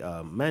Carnegie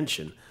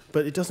Mansion,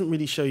 but it doesn't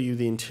really show you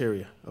the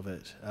interior of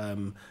it.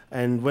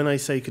 And when I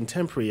say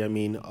contemporary, I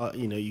mean,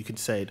 you could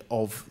say it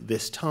of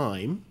this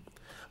time,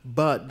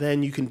 but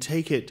then you can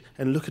take it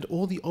and look at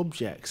all the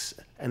objects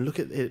and look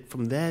at it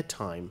from their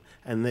time,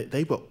 and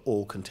they were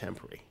all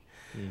contemporary.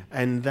 Mm.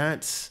 And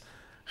that's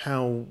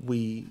how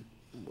we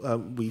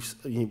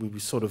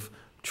sort of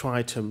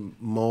try to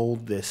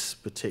mold this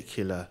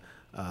particular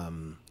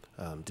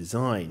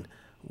design,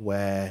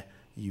 where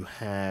you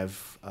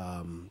have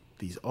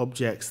these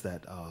objects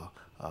that are,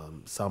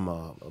 some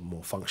are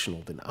more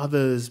functional than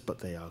others, but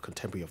they are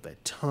contemporary of their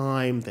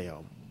time, they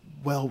are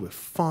well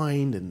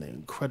refined, and they're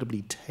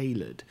incredibly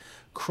tailored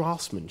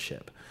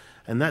craftsmanship.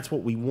 And that's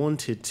what we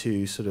wanted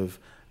to sort of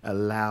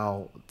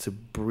allow to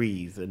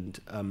breathe.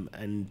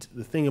 And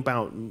the thing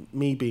about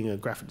me being a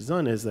graphic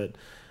designer is that,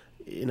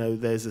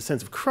 there's a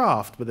sense of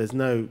craft, but this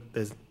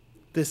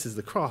is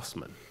the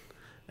craftsman.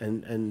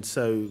 And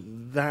so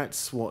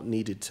that's what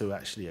needed to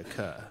actually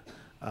occur.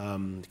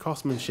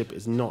 Craftsmanship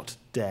is not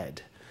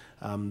dead.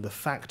 The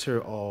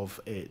factor of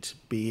it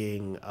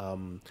being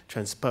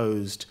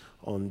transposed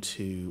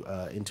onto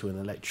into an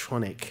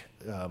electronic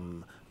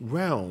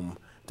realm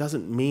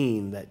doesn't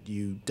mean that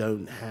you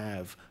don't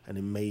have an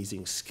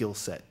amazing skill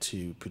set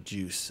to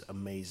produce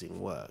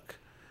amazing work,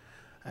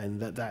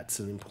 and that's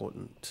an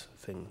important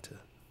thing to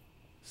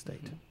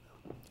state.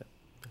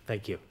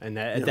 Thank you. And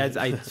that's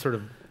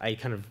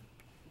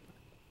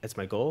that's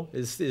my goal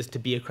is to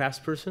be a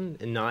craftsperson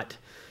and not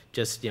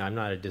just, I'm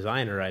not a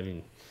designer. I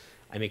mean,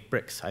 I make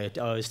bricks. I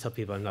always tell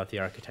people I'm not the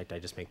architect. I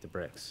just make the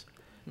bricks.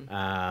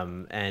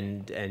 And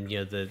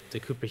the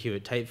Cooper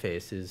Hewitt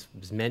typeface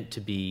was meant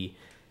to be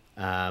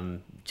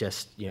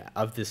just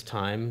of this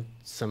time.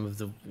 Some of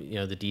the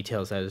the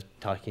details I was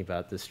talking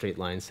about, the straight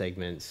line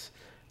segments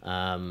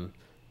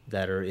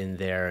that are in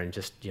there, and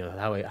just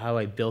how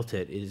I built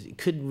it is you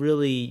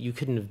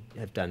couldn't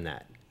have done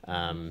that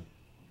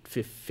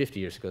 50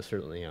 years ago,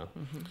 certainly.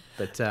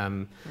 But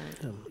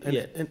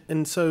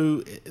and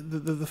so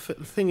the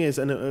thing is,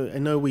 and I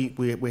know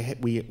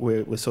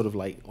we're sort of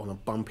like on a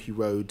bumpy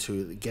road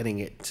to getting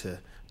it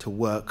to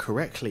work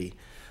correctly,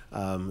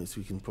 as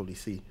we can probably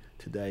see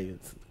today.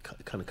 It's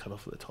kind of cut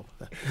off at the top of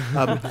there.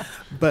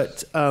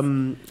 But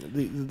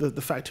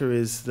the factor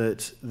is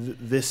that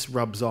this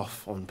rubs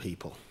off on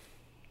people.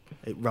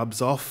 It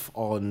rubs off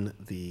on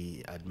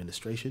the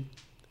administration.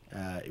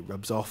 It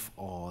rubs off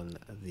on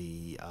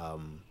the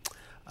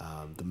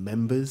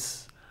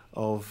members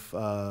of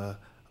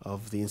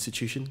the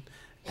institution,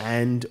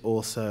 and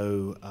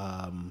also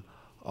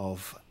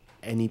of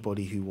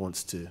anybody who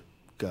wants to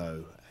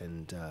go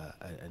and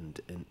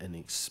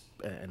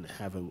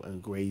have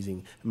an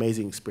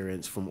amazing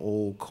experience from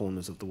all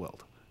corners of the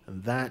world,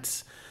 and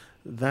that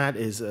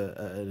is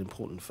an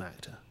important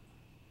factor.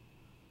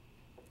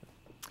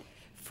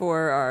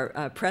 For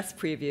our press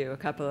preview a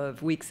couple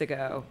of weeks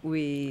ago,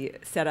 we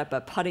set up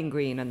a putting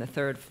green on the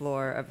 3rd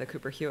floor of the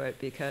Cooper Hewitt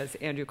because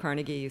Andrew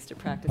Carnegie used to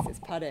practice his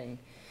putting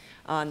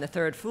on the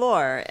 3rd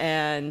floor.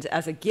 And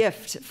as a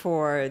gift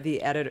for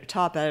the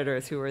top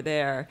editors who were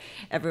there,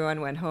 everyone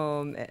went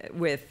home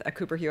with a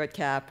Cooper Hewitt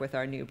cap with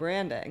our new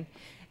branding.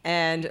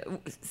 And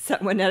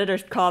when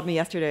editors called me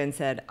yesterday and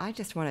said, "I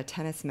just won a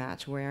tennis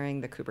match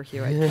wearing the Cooper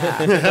Hewitt cap,"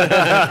 I was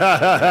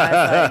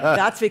like,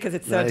 that's because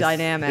it's so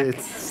dynamic.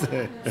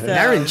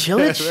 Aaron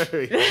Chilich.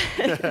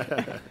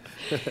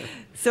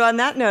 So on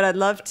that note, I'd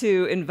love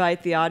to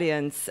invite the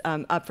audience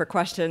up for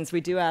questions.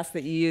 We do ask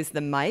that you use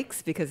the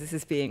mics because this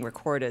is being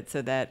recorded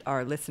so that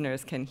our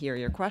listeners can hear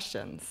your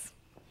questions.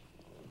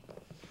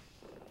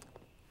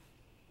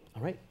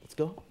 All right, let's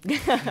go.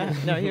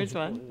 No, here's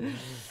one.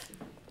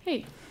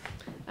 Hey.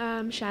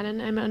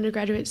 Shannon, I'm an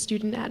undergraduate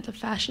student at the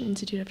Fashion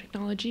Institute of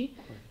Technology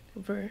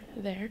over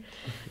there.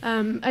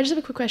 I just have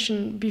a quick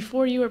question.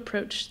 Before you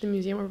approached the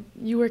museum, or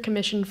you were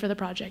commissioned for the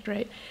project,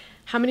 right?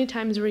 How many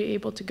times were you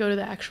able to go to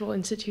the actual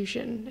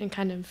institution and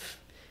kind of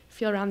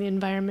feel around the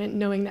environment,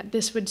 knowing that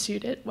this would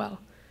suit it well?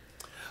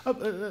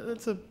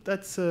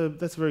 That's a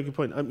very good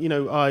point.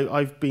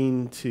 I've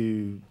been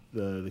to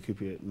the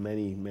Cooper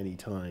many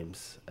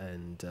times,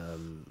 and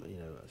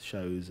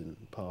shows and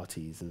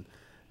parties,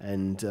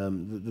 and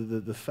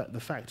the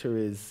factor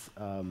is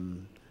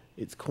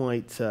it's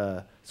quite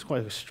a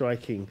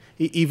striking.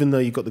 Even though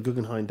you've got the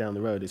Guggenheim down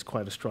the road, it's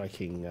quite a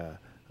striking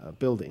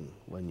building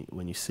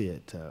when you see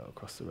it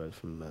across the road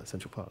from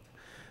Central Park.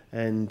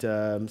 And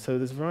so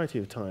there's a variety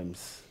of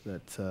times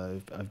that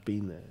I've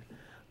been there.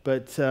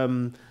 But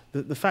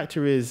the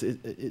factor is,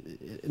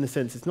 in a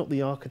sense, it's not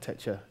the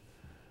architecture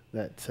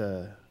that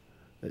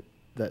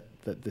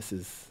this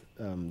is.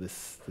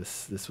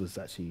 This was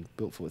actually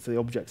built for. It's the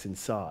objects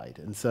inside,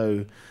 and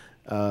so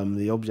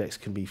the objects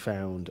can be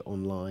found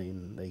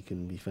online. They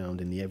can be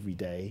found in the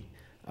everyday,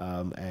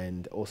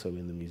 and also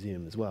in the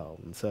museum as well.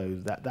 And so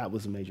that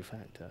was a major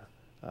factor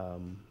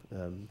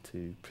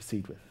to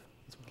proceed with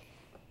as well.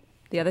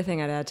 The other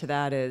thing I'd add to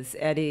that is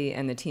Eddie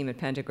and the team at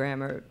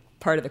Pentagram are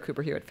part of the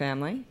Cooper Hewitt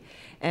family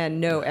and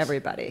know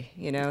everybody,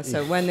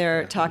 So when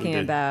they're talking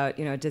about,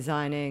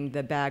 designing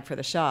the bag for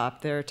the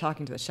shop, they're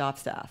talking to the shop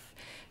staff.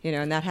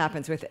 And that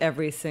happens with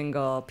every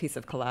single piece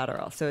of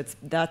collateral. So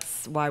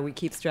that's why we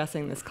keep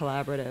stressing this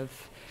collaborative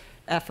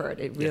effort.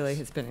 It really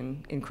has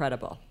been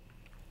incredible.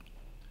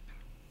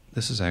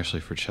 This is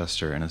actually for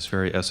Chester, and it's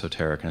very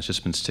esoteric, and it's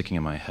just been sticking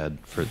in my head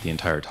for the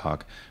entire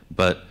talk.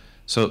 But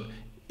so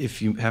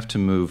if you have to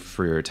move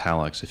for your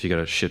italics, if you got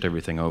to shift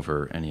everything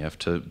over, and you have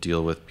to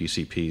deal with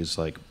BCPs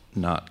like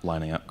not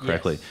lining up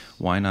correctly,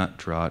 why not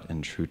draw it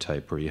in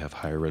TrueType where you have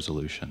higher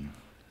resolution?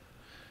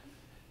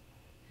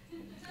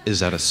 Is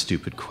that a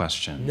stupid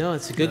question? No,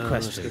 it's a good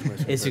question.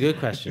 It's a good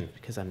question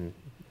because I'm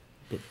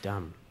a bit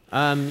dumb.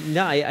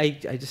 No,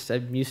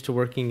 I'm used to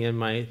working in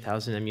my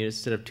 1000 units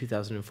instead of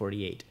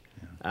 2048.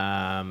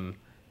 Yeah.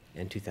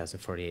 And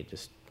 2048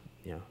 just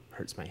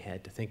hurts my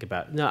head to think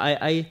about. No,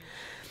 I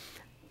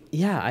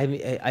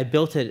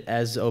built it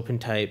as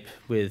OpenType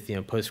with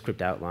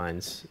PostScript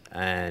outlines,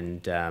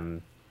 and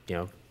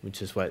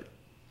which is what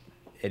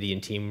Eddie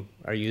and team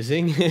are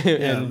using.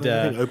 Yeah, And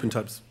I think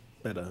OpenType's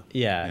better.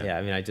 yeah.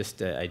 I mean, I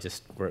just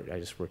worked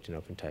in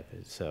OpenType,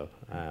 so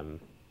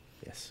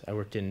yes, I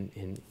worked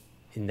in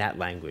that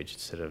language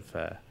instead of.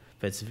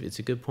 But it's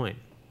a good point.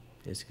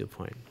 It's a good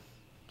point.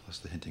 Plus,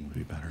 the hinting would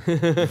be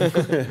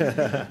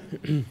better.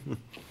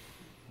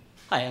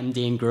 Hi, I'm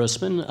Dean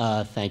Grossman.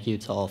 Thank you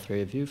to all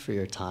three of you for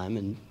your time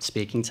and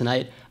speaking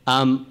tonight.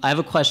 I have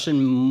a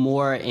question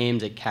more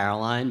aimed at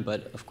Caroline,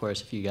 but of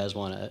course, if you guys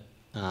want to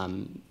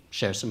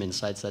share some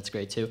insights, that's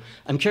great too.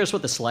 I'm curious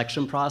what the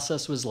selection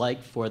process was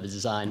like for the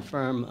design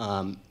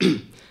firm,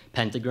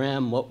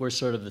 Pentagram. What were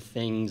sort of the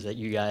things that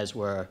you guys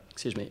were,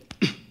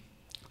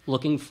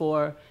 looking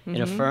for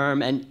in a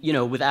firm? And,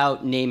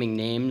 without naming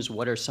names,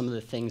 what are some of the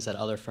things that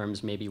other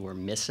firms maybe were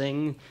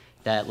missing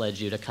that led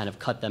you to kind of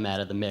cut them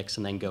out of the mix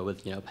and then go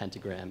with,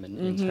 Pentagram and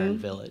Intern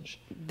Village?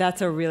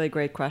 That's a really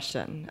great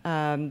question.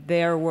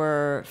 There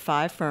were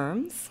 5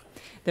 firms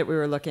that we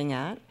were looking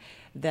at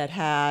that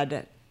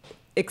had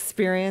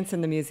experience in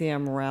the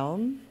museum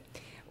realm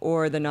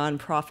or the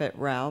nonprofit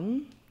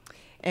realm,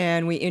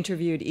 and we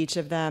interviewed each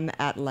of them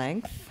at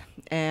length.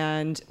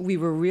 And we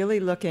were really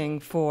looking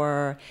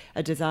for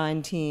a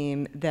design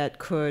team that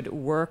could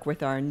work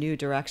with our new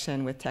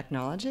direction with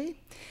technology.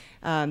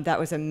 That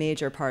was a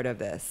major part of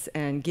this.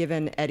 And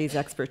given Eddie's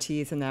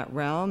expertise in that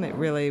realm, it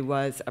really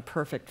was a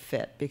perfect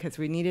fit because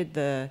we needed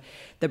the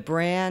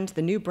brand,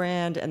 the new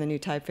brand, and the new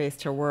typeface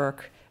to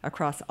work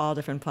across all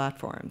different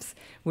platforms,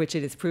 which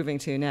it is proving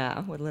to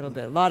now with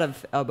a lot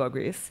of elbow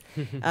grease.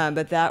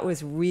 But that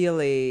was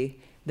really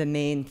the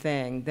main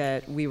thing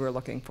that we were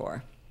looking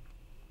for.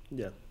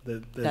 Yeah,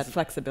 that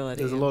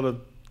flexibility. There's a lot of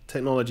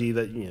technology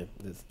that,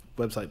 there's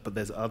website, but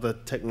there's other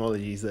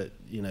technologies that,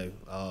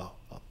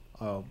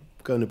 are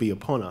going to be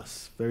upon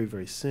us very,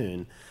 very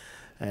soon.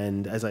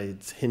 And as I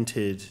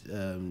hinted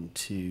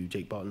to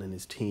Jake Barton and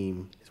his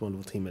team, his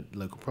wonderful team at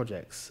Local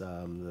Projects,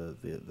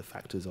 the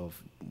factors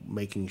of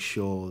making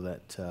sure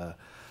that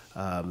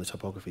the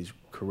typography is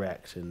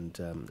correct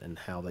and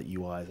how that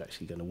UI is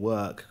actually going to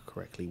work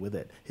correctly with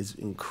it is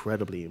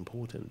incredibly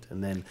important.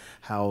 And then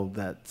how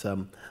that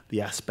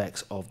the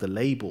aspects of the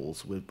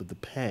labels with the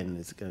pen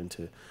is going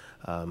to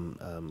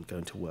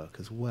work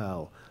as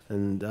well.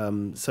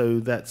 And so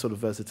that sort of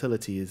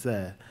versatility is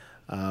there.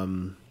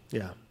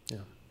 Yeah.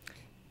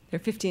 There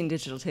are 15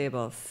 digital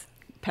tables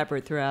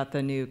peppered throughout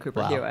the new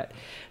Cooper Wow. Hewitt.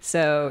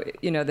 So,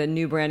 the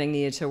new branding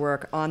needed to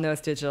work on those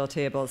digital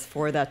tables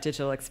for that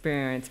digital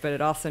experience, but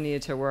it also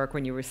needed to work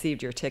when you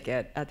received your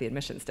ticket at the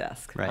admissions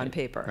desk on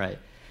paper. Right.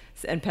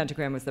 And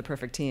Pentagram was the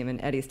perfect team,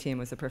 and Eddie's team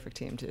was the perfect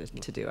team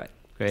to do it.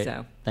 Great.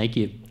 So, Thank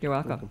you. you're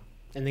welcome.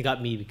 And they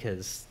got me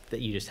because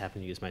that you just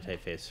happened to use my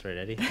typeface, right,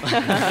 Eddie?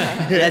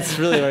 That's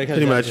really what it comes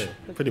down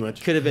to. Pretty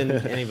much. Could have been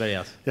anybody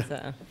else.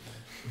 So.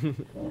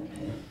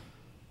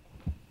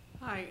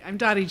 Hi, I'm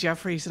Dottie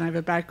Jeffries, and I have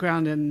a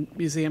background in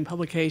museum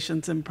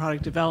publications and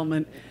product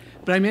development.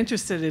 But I'm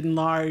interested in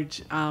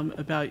large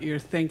about your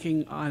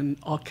thinking on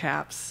all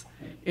caps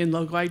in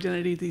logo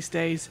identity these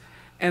days,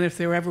 and if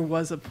there ever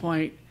was a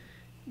point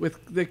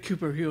with the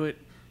Cooper Hewitt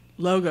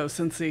logo,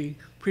 since the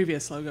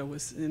previous logo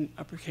was in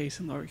uppercase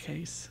and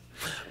lowercase.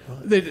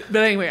 But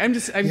anyway, I'm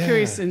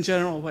curious in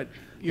general what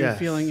your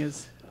feeling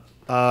is.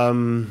 It's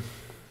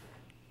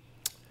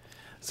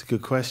a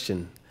good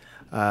question.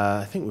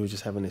 I think we were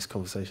just having this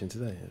conversation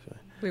today.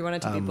 We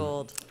wanted to be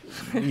bold.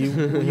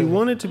 You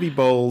wanted to be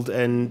bold,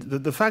 and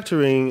the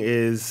factoring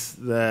is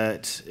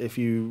that if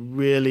you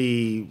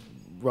really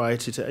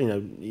write it,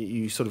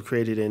 you sort of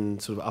create it in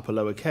sort of upper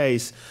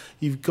lowercase,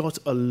 you've got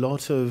a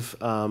lot of,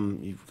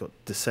 you've got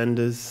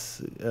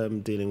descenders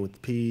dealing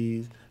with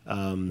P's.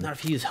 Not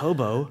if you use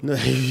hobo. No,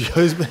 you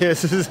use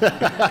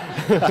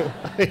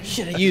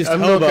Should have used I'm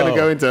hobo. not going to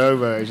go into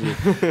hobo,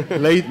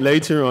 actually.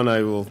 Later on,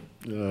 I will.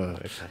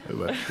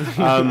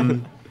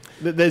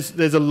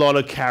 There's a lot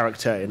of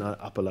character in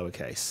upper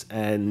lowercase,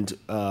 and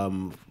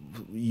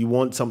you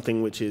want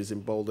something which is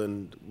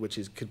emboldened,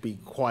 could be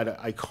quite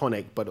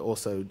iconic, but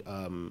also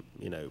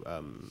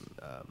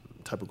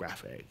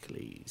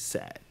typographically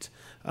set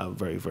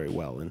very, very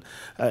well,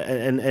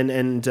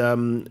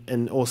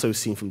 and also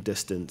seen from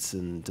distance,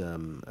 and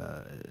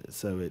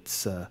so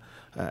it's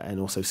and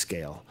also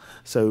scale.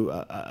 So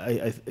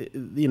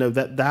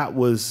that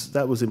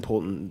was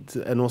important,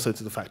 and also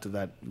to the fact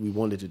that we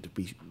wanted it to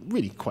be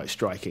really quite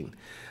striking,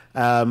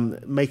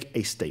 make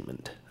a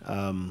statement.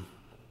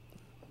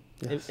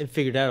 Yes. And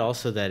figured out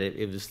also that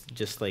it was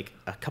just like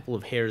a couple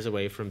of hairs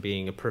away from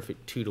being a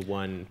perfect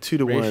 2-to-1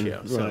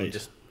 ratio. So right.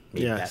 just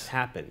made that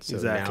happen. So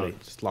now it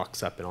just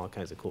locks up in all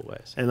kinds of cool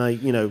ways. And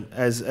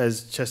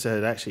as Chester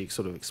had actually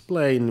sort of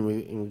explained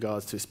in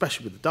regards to,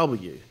 especially with the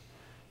W,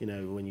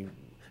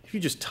 if you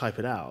just type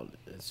it out,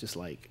 it's just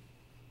like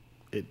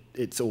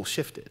it's all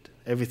shifted.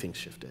 Everything's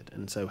shifted.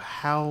 And so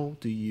how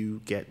do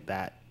you get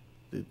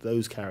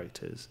those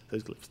characters,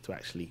 those glyphs, to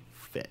actually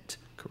fit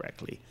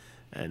correctly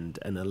and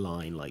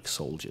align like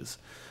soldiers?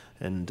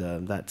 And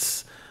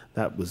that's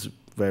That was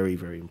very,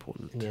 very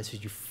important. And the answer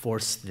is you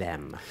force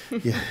them.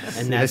 Yeah.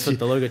 And that's what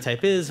the logo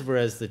type is,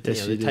 whereas the,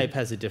 Yes, the you do. type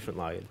has a different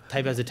logic.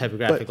 Type has a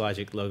typographic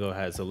logic, logo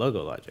has a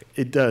logo logic.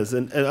 It does.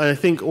 And I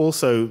think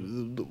also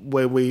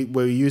where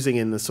we're using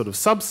in the sort of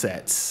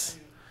subsets,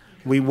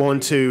 we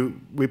want to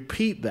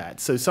repeat that.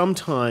 So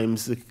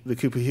sometimes the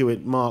Cooper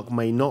Hewitt mark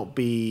may not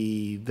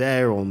be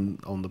there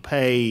on the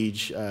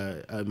page,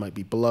 it might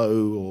be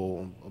below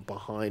or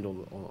behind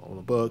on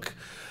a book,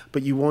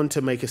 but you want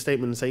to make a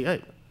statement and say,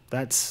 hey,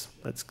 that's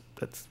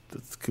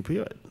Cooper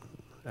Hewitt.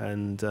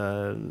 And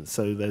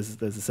so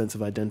there's a sense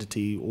of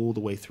identity all the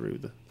way through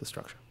the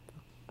structure.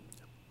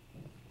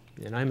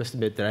 And I must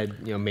admit that I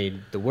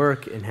made the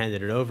work and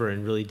handed it over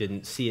and really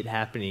didn't see it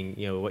happening,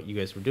 what you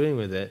guys were doing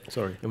with it.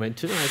 Sorry. I went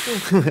to,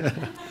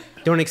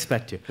 don't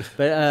expect to.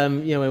 But, I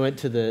went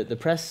to the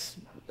press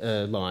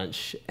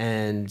launch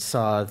and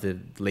saw the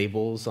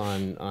labels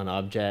on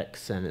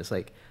objects, and it's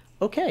like,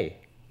 okay.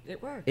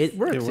 It works. It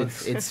works. It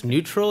works. It's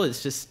neutral.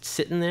 It's just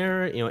sitting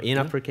there, in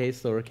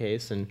uppercase,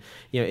 lowercase, and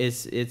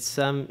it's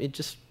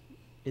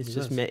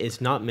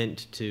not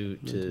meant to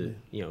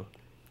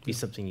be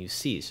something you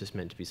see. It's just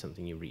meant to be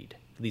something you read.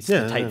 At least the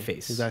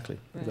typeface. Exactly.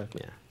 Right.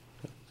 Exactly. Yeah.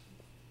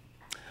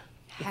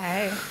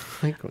 Hey,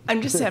 I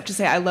just have to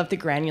say I love the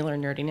granular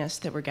nerdiness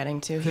that we're getting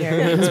to here.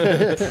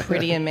 It's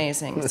pretty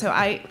amazing. So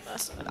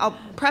I'll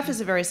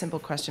preface a very simple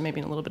question, maybe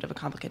in a little bit of a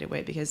complicated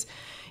way, because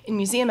in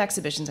museum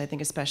exhibitions, I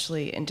think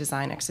especially in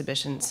design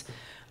exhibitions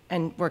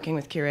and working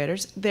with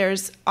curators,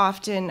 there's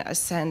often a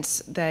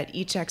sense that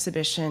each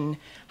exhibition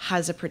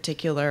has a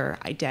particular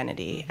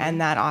identity, and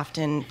that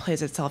often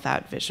plays itself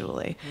out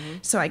visually.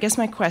 So I guess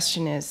my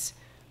question is,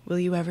 will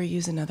you ever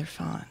use another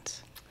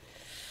font?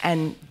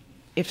 And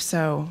if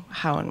so,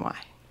 how and why?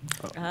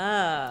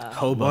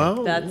 Hobo.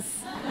 Well,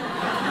 That's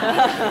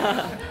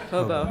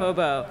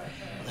hobo.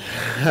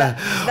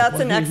 That's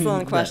an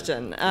excellent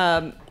question.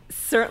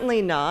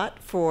 Certainly not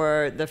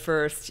for the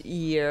first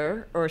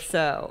year or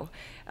so.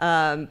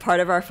 Part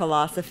of our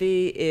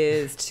philosophy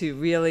is to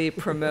really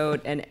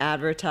promote and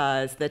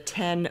advertise the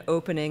 10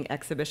 opening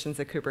exhibitions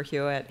at Cooper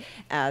Hewitt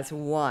as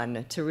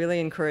one, to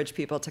really encourage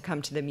people to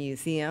come to the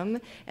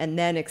museum and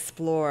then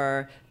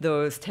explore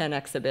those 10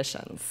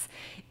 exhibitions.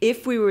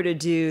 If we were to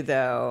do,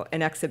 though,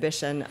 an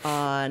exhibition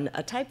on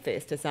a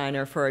typeface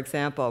designer, for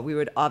example, we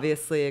would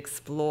obviously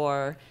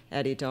explore,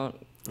 Eddie, don't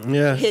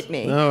hit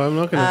me. No, I'm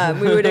not going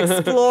to. We would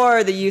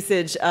explore the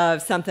usage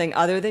of something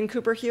other than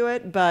Cooper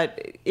Hewitt,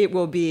 but it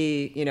will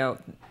be,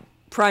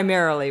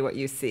 primarily what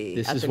you see.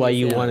 This at is the why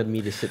you museum. wanted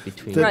me to sit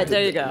between Right,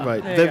 there you go.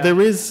 Right. There you There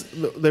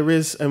go.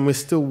 is, and we're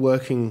still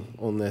working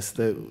on this.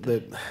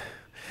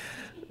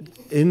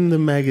 In the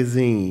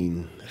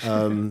magazine,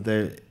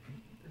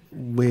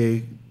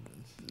 we're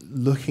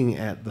looking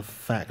at the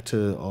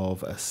factor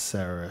of a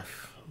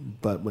serif,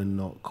 but we're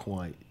not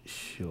quite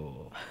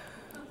sure.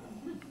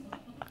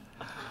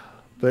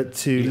 But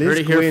to You heard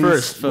it here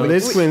first, folks.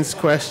 Liz Quinn's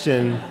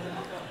question,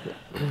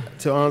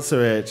 to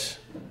answer it,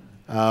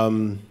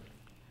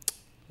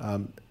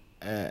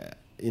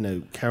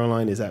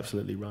 Caroline is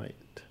absolutely right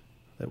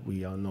that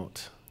we are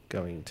not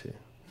going to.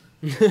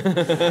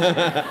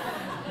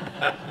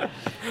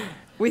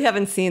 We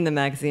haven't seen the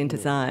magazine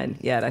design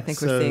yet. I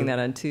think we're So- seeing that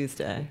on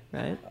Tuesday,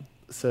 right?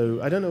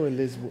 So I don't know when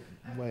Liz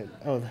went.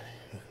 Oh,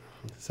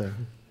 so.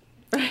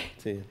 Right.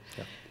 See you.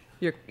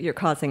 Yeah. You're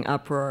causing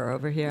uproar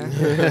over here.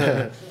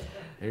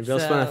 Anybody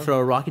else want to throw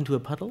a rock into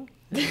a puddle?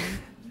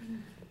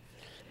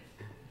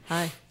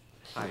 Hi.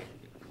 Hi.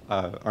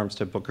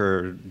 Armstead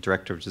Booker,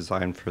 Director of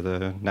Design for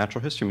the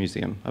Natural History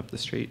Museum up the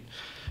street.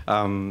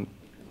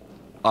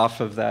 Off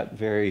of that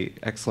very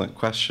excellent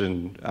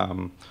question,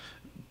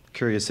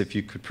 curious if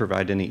you could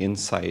provide any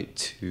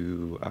insight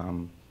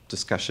to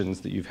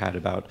discussions that you've had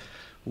about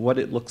what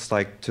it looks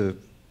like to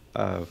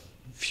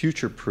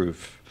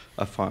future-proof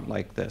a font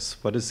like this.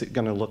 What is it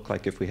going to look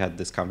like if we had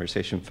this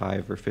conversation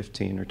 5 or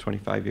 15 or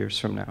 25 years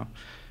from now?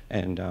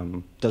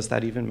 And does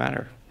that even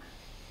matter?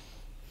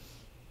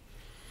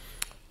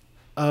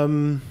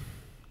 25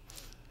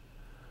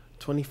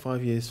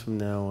 years from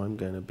now, I'm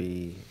going to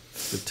be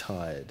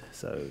retired,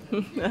 so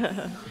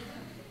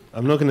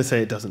I'm not going to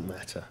say it doesn't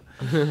matter.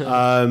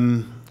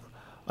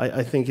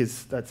 I think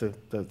that's a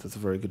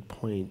very good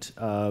point.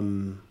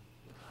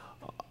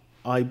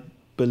 I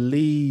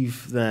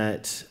believe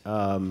that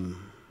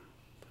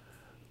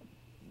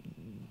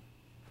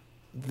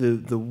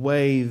the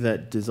way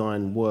that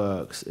design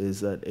works is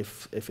that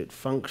if it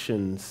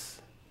functions,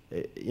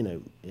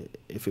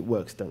 if it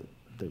works, don't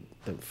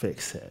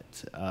fix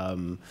it.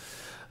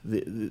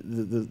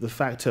 The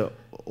factor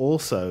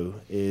also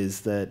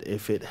is that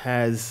if it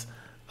has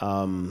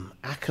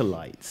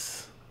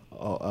acolytes,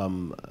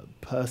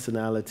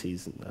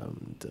 personalities,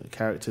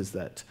 characters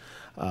that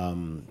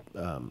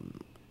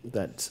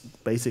that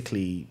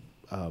basically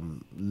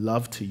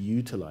love to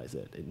utilize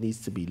it, it needs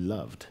to be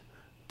loved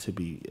to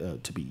be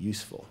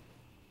useful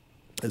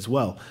as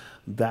well.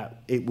 That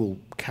it will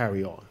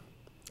carry on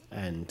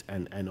and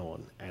on and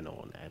on and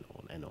on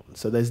and on.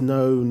 So there's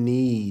no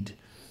need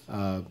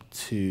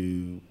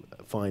to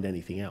find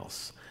anything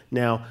else.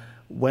 Now,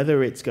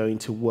 whether it's going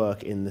to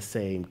work in the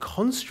same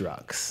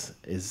constructs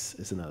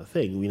is another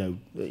thing. We know,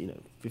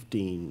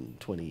 15,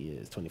 20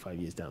 years, 25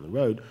 years down the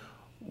road,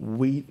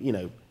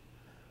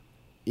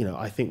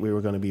 I think we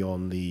were going to be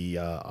on the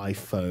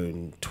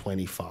iPhone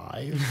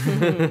 25,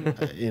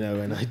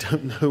 and I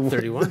don't know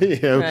 31.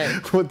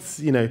 Right.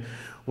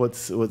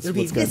 what's going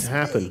to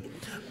happen.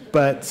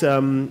 But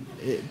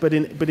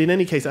in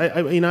any case,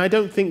 I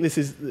don't think this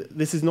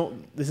is not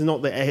the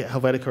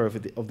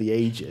Helvetica of the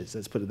ages.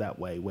 Let's put it that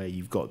way, where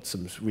you've got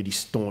some really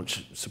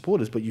staunch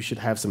supporters, but you should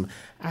have some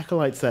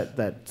acolytes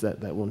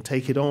that will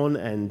take it on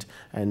and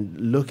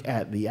look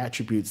at the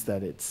attributes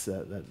that it's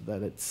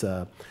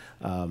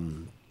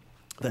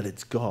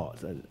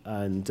got,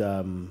 and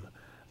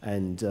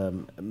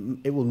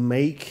it will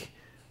make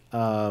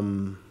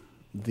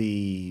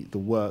the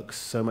work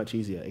so much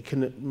easier.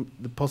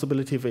 The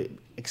possibility of it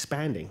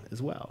expanding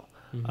as well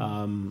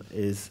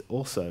is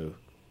also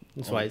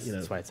That's why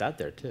it's out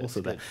there too.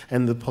 Also there,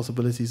 and the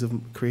possibilities of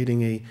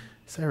creating a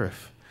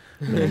serif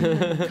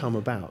may come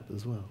about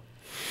as well.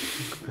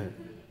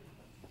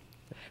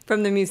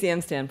 From the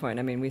museum standpoint,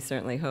 I mean, we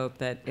certainly hope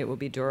that it will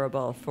be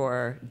durable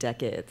for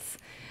decades.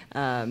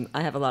 I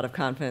have a lot of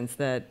confidence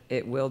that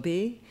it will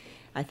be.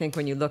 I think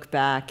when you look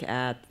back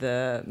at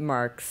the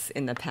marks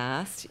in the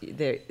past,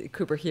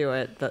 Cooper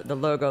Hewitt, the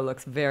logo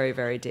looks very,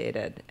 very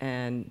dated.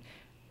 And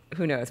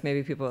who knows,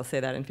 maybe people will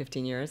say that in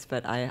 15 years,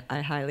 but I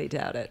highly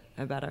doubt it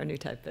about our new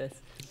typeface.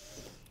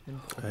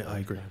 I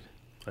agree.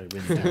 I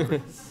really do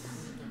agree.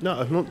 No,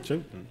 I'm not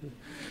joking.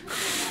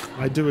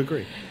 I do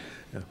agree.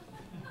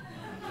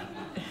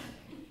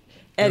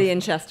 Eddie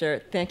and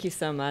Chester, thank you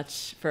so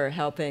much for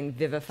helping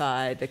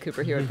vivify the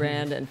Cooper Hewitt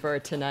brand and for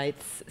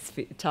tonight's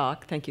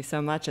talk. Thank you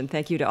so much, and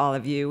thank you to all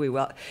of you.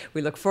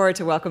 We look forward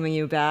to welcoming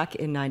you back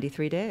in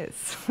 93 days.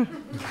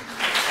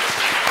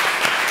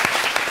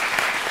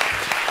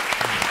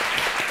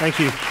 Thank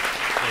you.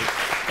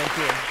 Thank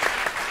you.